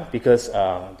works well because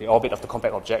the orbit of the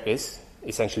compact object is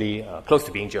essentially close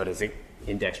to being geodesic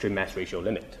in the extreme mass ratio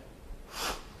limit.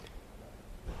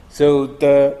 So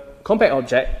the compact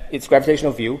object, its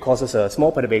gravitational view causes a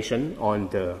small perturbation on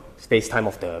the space-time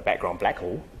of the background black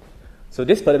hole. So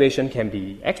this perturbation can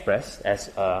be expressed as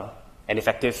an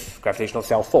effective gravitational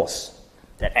self-force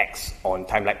that acts on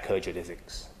time-like Kerr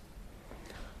geodesics.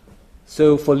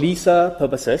 So for LISA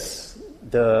purposes,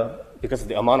 because of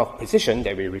the amount of precision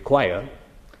that we require,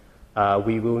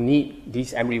 we will need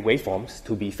these MRI waveforms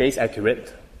to be phase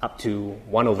accurate up to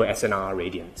 1 over SNR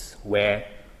radians, where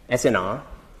SNR,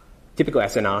 typical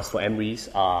SNRs for MRIs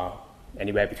are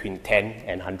anywhere between 10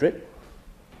 and 100.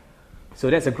 So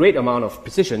that's a great amount of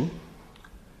precision.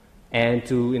 And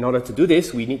in order to do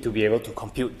this, we need to be able to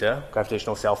compute the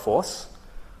gravitational self-force,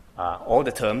 all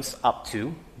the terms up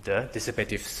to the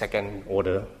dissipative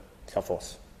second-order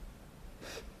self-force.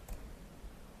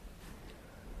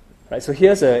 Right, so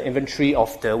here's an inventory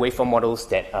of the waveform models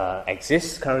that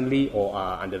exist currently or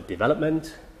are under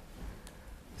development.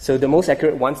 So the most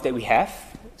accurate ones that we have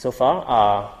so far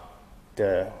are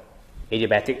the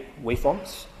adiabatic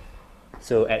waveforms.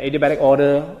 So at adiabatic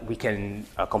order, we can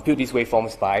compute these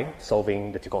waveforms by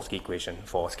solving the Tchaikovsky equation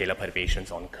for scalar perturbations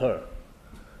on Kerr.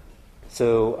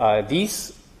 So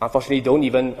these, unfortunately, don't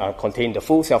even contain the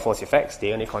full self-force effects.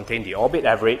 They only contain the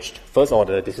orbit-averaged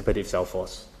first-order dissipative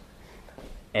self-force.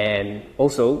 And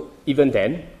also, even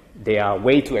then, they are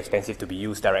way too expensive to be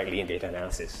used directly in data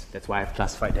analysis. That's why I've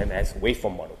classified them as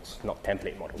waveform models, not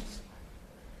template models.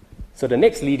 So the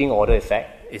next leading order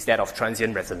effect is that of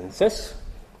transient resonances.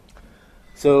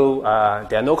 So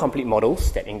there are no complete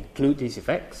models that include these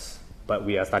effects, but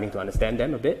we are starting to understand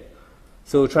them a bit.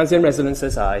 So transient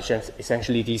resonances are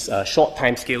essentially these short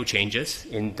timescale changes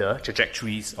in the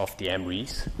trajectories of the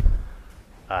MRIs,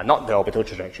 not the orbital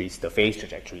trajectories, the phase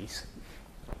trajectories.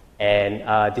 And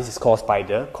this is caused by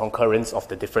the concurrence of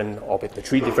the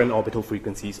 3 different orbital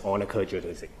frequencies on a Kerr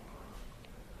geodesic.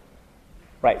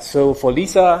 Right, so for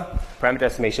LISA parameter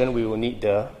estimation, we will need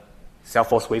the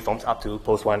self-force waveforms up to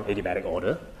post-1 adiabatic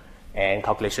order, and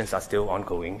calculations are still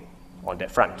ongoing on that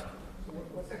front. So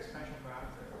what's the expansion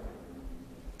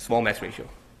parameter? Small mass ratio.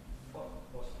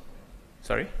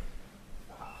 Sorry?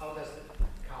 How does it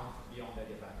count beyond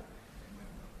adiabatic?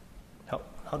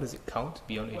 How does it count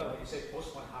beyond adiabatic? Well, you say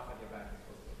post-1 half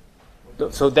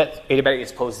adiabatic. So that adiabatic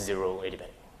is post-0 adiabatic.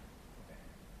 Okay.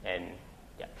 And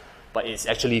yeah, but it's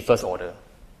actually first order,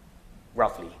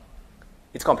 roughly.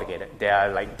 It's complicated. There are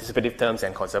like dissipative terms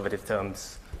and conservative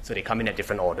terms, so they come in at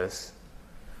different orders.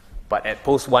 But at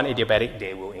post-1 adiabatic,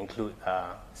 they will include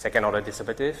second-order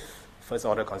dissipative,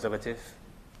 first-order conservative.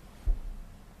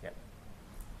 Yeah.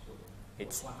 So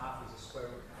it's 1 half is a square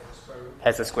root.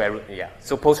 Has a square root, yeah.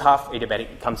 So post-half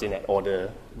adiabatic comes in at order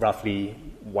roughly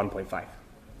 1.5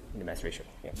 in the mass ratio.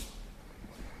 Yeah.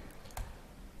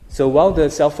 So while the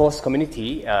self-force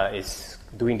community is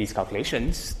doing these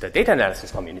calculations, the data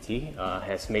analysis community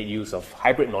has made use of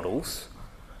hybrid models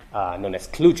known as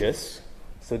kludges.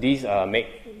 So these make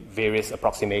various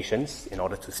approximations in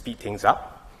order to speed things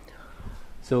up.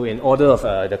 So in order of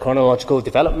the chronological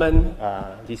development,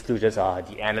 these kludges are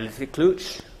the analytic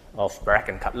kludge of Barak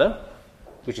and Cutler,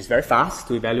 which is very fast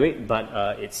to evaluate, but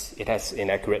it has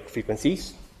inaccurate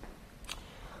frequencies.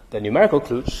 The numerical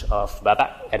kludge of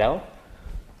Babak et al.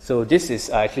 So this is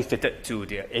actually fitted to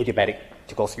the adiabatic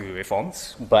Tchaikovsky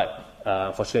waveforms, but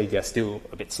unfortunately they are still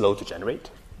a bit slow to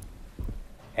generate.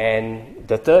 And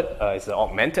the third is the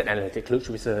augmented analytic kludge,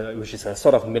 which is a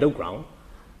sort of middle ground,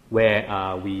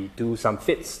 where we do some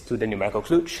fits to the numerical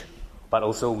kludge, but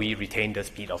also we retain the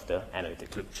speed of the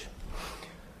analytic kludge.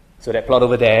 So that plot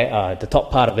over there, the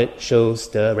top part of it shows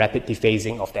the rapid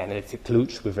dephasing of the analytic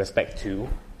kludge with respect to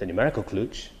the numerical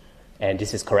kludge, and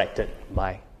this is corrected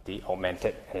by the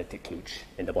augmented analytic kludge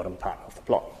in the bottom part of the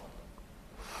plot.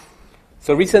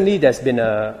 So recently there's been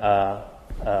a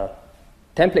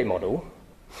template model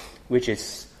which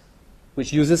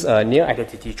uses near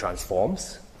identity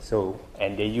transforms,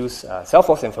 and they use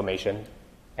self-force information,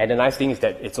 and the nice thing is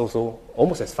that it's also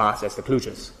almost as fast as the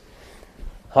kludges.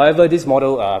 However, this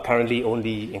model currently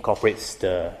only incorporates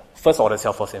the first-order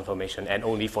self-force information and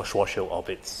only for Schwarzschild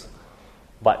orbits.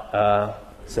 But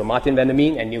so Martin van der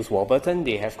Meen and Niels Warburton,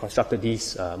 they have constructed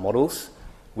these models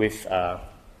with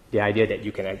the idea that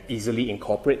you can easily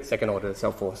incorporate second-order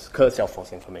self-force, Kerr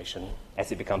self-force information as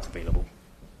it becomes available.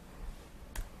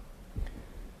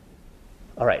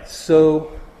 All right,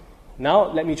 so now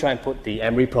let me try and put the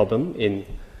Emery problem in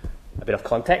a bit of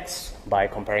context by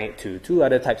comparing it to two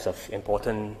other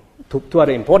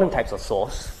important types of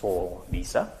source for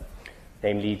LISA,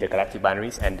 namely the galactic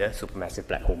binaries and the supermassive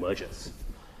black hole mergers.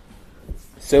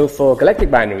 So for galactic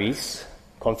binaries,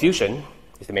 confusion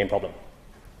is the main problem,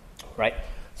 right?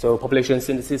 So population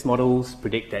synthesis models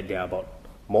predict that there are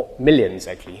about millions,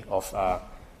 actually, of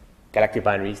galactic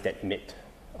binaries that emit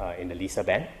in the LISA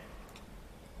band.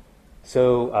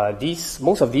 So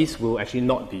most of these will actually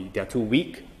not be, they're too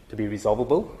weak to be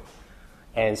resolvable,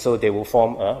 and so they will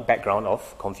form a background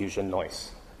of confusion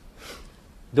noise.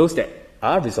 Those that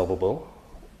are resolvable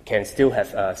can still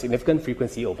have a significant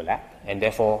frequency overlap, and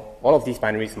therefore all of these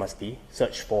binaries must be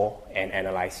searched for and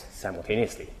analyzed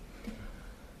simultaneously.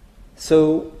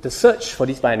 So the search for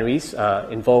these binaries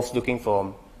involves looking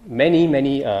for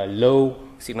many low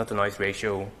signal-to-noise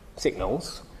ratio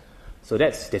signals. So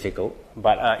that's difficult,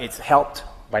 but it's helped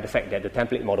by the fact that the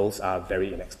template models are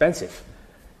very inexpensive.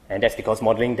 And that's because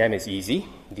modeling them is easy.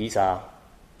 These are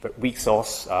weak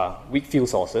field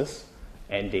sources,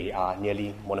 and they are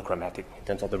nearly monochromatic in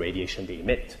terms of the radiation they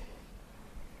emit.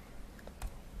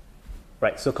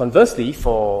 Right, so conversely,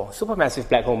 for supermassive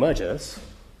black hole mergers,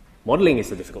 modeling is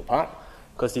the difficult part,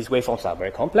 because these waveforms are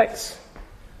very complex.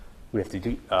 We have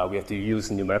to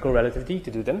use numerical relativity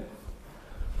to do them.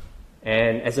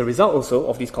 And as a result also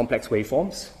of these complex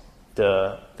waveforms,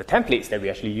 the templates that we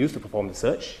actually use to perform the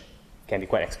search can be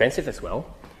quite expensive as well.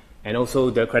 And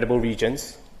also the credible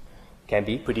regions can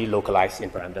be pretty localized in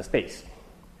parameter space.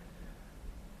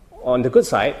 On the good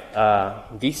side,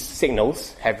 these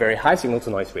signals have very high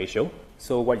signal-to-noise ratio.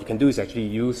 So what you can do is actually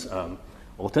use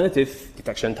alternative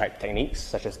detection type techniques,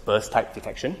 such as burst type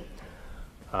detection.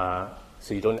 So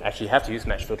you don't actually have to use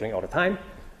match filtering all the time.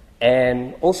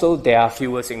 And also, there are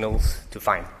fewer signals to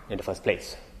find in the first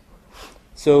place.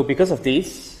 So because of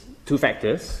these two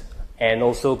factors, and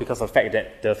also because of the fact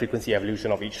that the frequency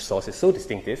evolution of each source is so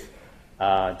distinctive,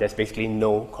 there's basically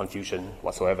no confusion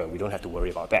whatsoever. We don't have to worry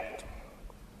about that.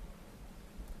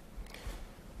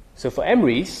 So for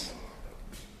Emery's,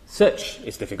 search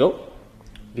is difficult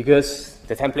because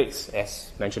the templates,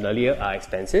 as mentioned earlier, are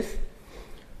expensive.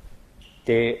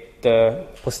 The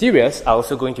posteriors are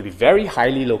also going to be very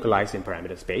highly localized in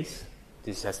parameter space.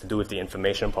 This has to do with the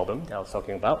information problem that I was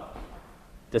talking about.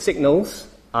 The signals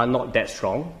are not that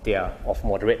strong. They are of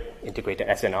moderate integrated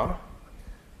SNR.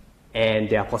 And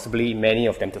there are possibly many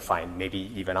of them to find,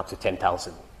 maybe even up to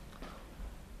 10,000.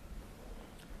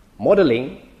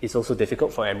 Modeling is also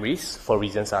difficult for Emery's for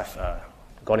reasons I've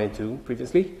gone into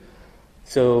previously.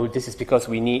 So this is because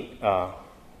we need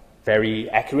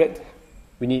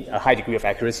we need a high degree of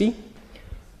accuracy,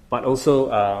 but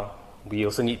also we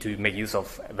also need to make use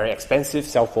of very expensive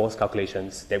self-force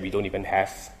calculations that we don't even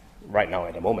have right now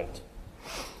at the moment.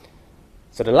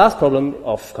 So the last problem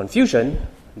of confusion,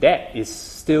 that is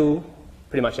still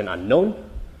pretty much an unknown.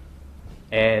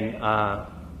 And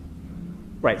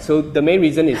right, so the main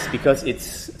reason is because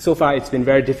so far it's been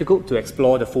very difficult to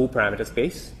explore the full parameter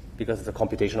space because of the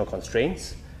computational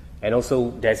constraints. And also,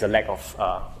 there's a lack of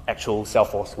actual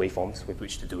self-force waveforms with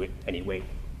which to do it anyway.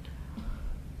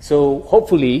 So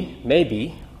hopefully,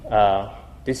 maybe,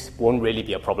 this won't really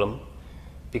be a problem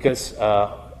because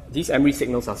these Emery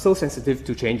signals are so sensitive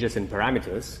to changes in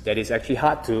parameters that it's actually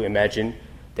hard to imagine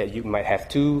that you might have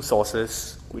two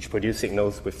sources which produce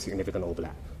signals with significant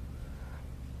overlap.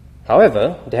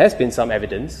 However, there has been some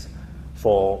evidence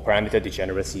for parameter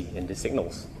degeneracy in these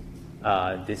signals.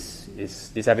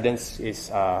 This evidence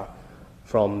is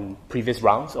from previous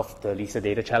rounds of the LISA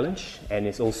data challenge, and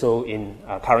it's also in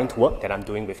current work that I'm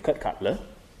doing with Kurt Cutler.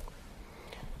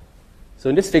 So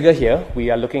in this figure here,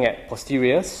 we are looking at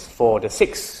posteriors for the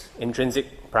 6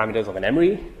 intrinsic parameters of an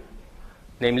Emery,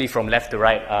 namely from left to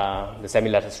right, the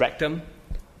semi-lattice rectum,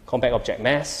 compact object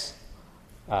mass,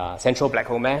 central black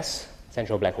hole mass,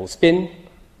 central black hole spin,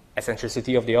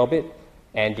 eccentricity of the orbit,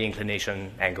 and the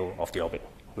inclination angle of the orbit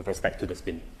with respect to the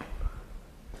spin.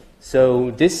 So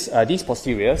these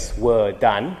posteriors were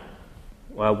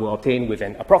obtained with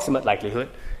an approximate likelihood,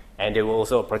 and they were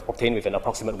also obtained with an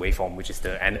approximate waveform, which is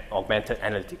the augmented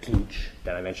analytic kludge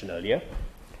that I mentioned earlier.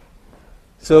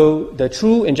 So the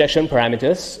true injection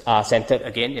parameters are centered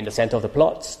again in the center of the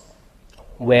plots,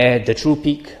 where the true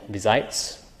peak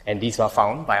resides, and these are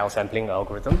found by our sampling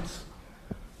algorithms.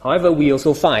 However, we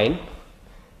also find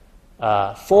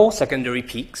 4 secondary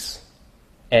peaks,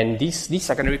 and these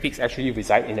secondary peaks actually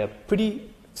reside in a pretty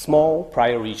small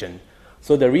prior region.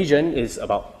 So the region is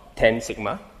about 10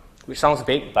 sigma, which sounds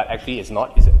big, but actually it's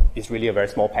not. It's really a very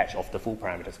small patch of the full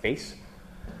parameter space.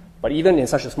 But even in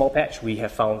such a small patch, we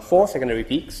have found 4 secondary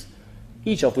peaks,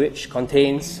 each of which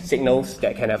contains signals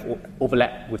that can have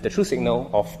overlap with the true signal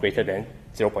of greater than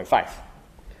 0.5.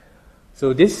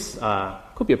 So this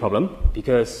could be a problem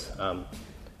because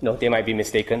they might be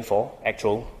mistaken for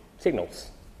actual signals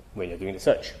when you're doing the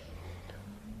search.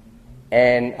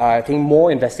 And I think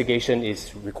more investigation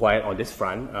is required on this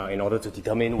front in order to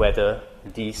determine whether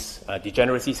these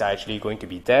degeneracies are actually going to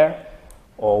be there,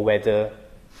 or whether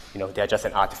they're just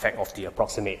an artifact of the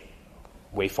approximate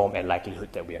waveform and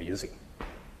likelihood that we are using.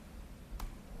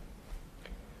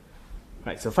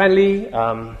 Right, so finally,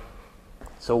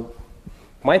 so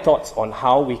my thoughts on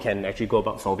how we can actually go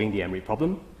about solving the Emery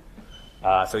problem.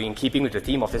 So in keeping with the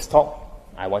theme of this talk,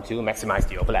 I want to maximize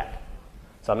the overlap.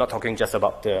 So I'm not talking just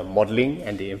about the modeling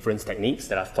and the inference techniques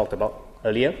that I've talked about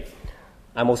earlier.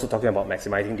 I'm also talking about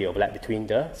maximizing the overlap between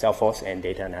the cell force and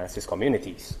data analysis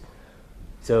communities.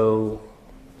 So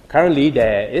currently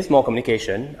there is more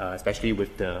communication, especially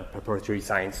with the preparatory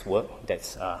science work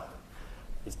that's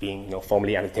is being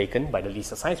formally undertaken by the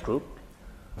LISA science group.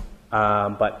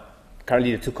 But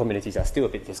currently the two communities are still a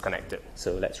bit disconnected.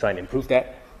 So let's try and improve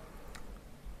that.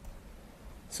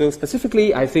 So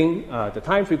specifically, I think the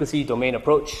time frequency domain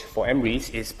approach for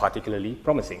MREs is particularly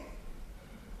promising.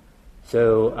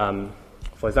 So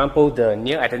for example, the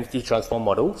near identity transform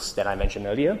models that I mentioned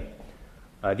earlier,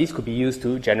 these could be used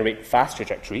to generate fast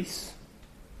trajectories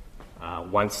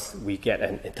once we get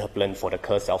an interpolant for the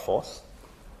Kerr cell force.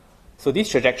 So these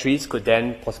trajectories could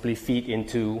then possibly feed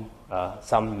into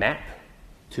some map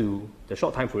to the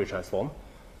short time Fourier transform.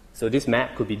 So this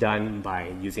map could be done by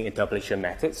using interpolation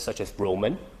methods such as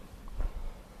Broman.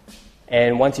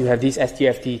 And once you have these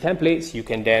STFT templates, you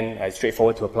can then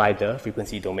straightforward to apply the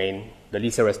frequency domain, the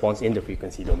LISA response in the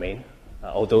frequency domain,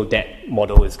 although that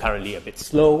model is currently a bit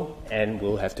slow and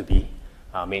will have to be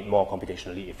made more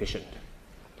computationally efficient.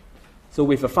 So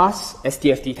with a fast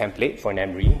STFT template for an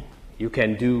MRE, you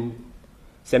can do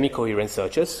semi-coherent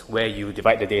searches where you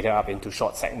divide the data up into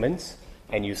short segments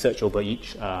and you search over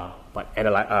each, but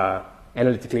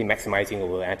analytically maximizing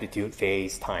over amplitude,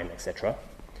 phase, time, etc.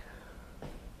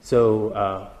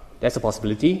 So that's a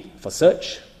possibility for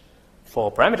search.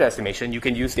 For parameter estimation, you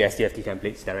can use the STFT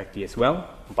templates directly as well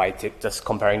by just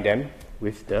comparing them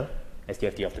with the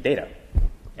STFT of the data.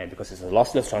 And because it's a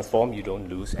lossless transform, you don't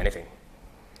lose anything.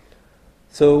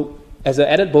 So as an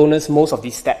added bonus, most of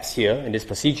these steps here in this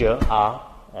procedure are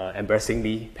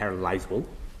embarrassingly parallelizable.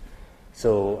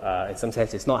 So in some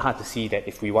sense, it's not hard to see that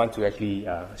if we want to actually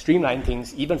streamline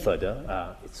things even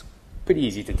further, it's pretty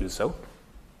easy to do so.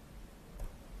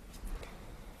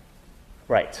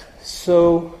 Right,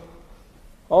 so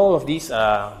all of these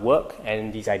work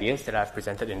and these ideas that I've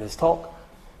presented in this talk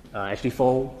actually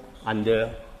fall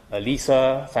under a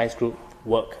LISA science group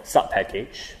work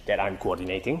sub-package that I'm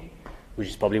coordinating, which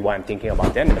is probably why I'm thinking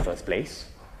about them in the first place.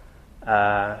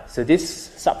 So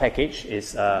this sub-package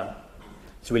is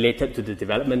related to the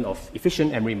development of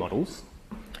efficient Emery models.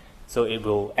 So it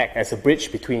will act as a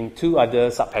bridge between two other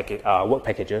work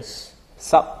packages,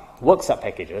 work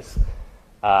sub-packages,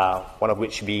 one of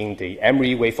which being the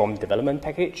Emery waveform development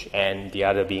package and the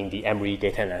other being the Emery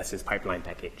data analysis pipeline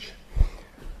package.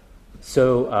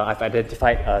 So I've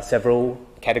identified several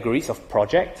categories of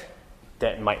project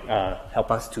that might help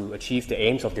us to achieve the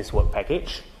aims of this work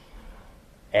package.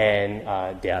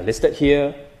 And they are listed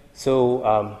here.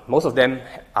 So most of them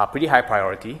are pretty high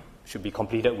priority, should be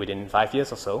completed within 5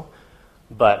 years or so.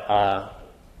 But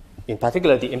in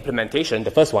particular, the implementation,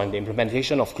 the first one, the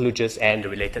implementation of kludges and the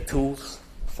related tools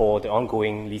for the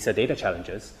ongoing LISA data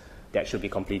challenges, that should be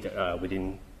completed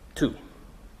within 2.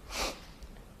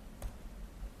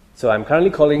 So I'm currently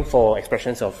calling for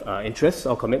expressions of interest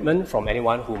or commitment from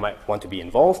anyone who might want to be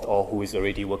involved or who is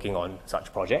already working on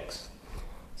such projects.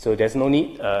 So there's no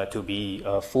need to be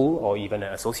a full or even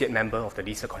an associate member of the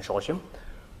LISA consortium,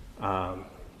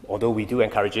 although we do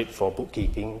encourage it for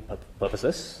bookkeeping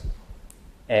purposes.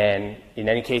 And in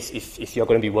any case, if you're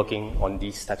going to be working on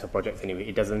these types of projects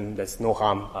anyway, there's no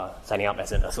harm signing up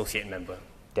as an associate member.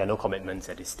 There are no commitments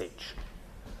at this stage.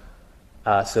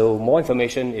 So more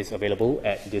information is available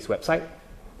at this website,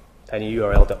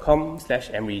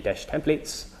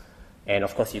 tinyurl.com/emery-templates. And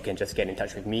of course, you can just get in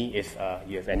touch with me if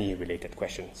you have any related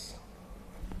questions.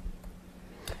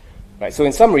 Right, so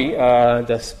in summary,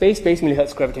 the space-based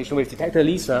millihertz gravitational wave detector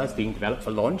LISA is being developed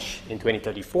for launch in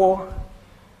 2034.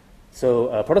 So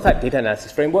a prototype data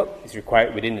analysis framework is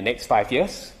required within the next 5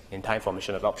 years in time for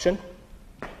mission adoption.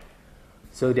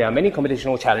 So there are many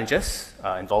computational challenges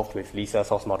involved with LISA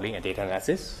source modeling and data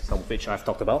analysis, some of which I've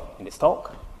talked about in this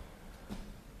talk.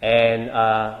 And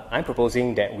I'm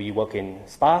proposing that we work in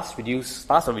sparse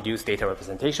or reduced data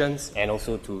representations, and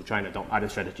also to try and adopt other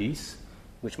strategies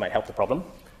which might help the problem.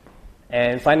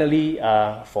 And finally,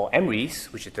 for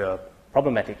MREs, which is the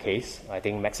problematic case, I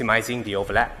think maximizing the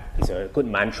overlap is a good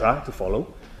mantra to follow.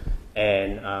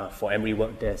 And for MRE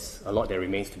work, there's a lot that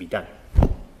remains to be done.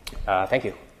 Thank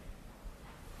you.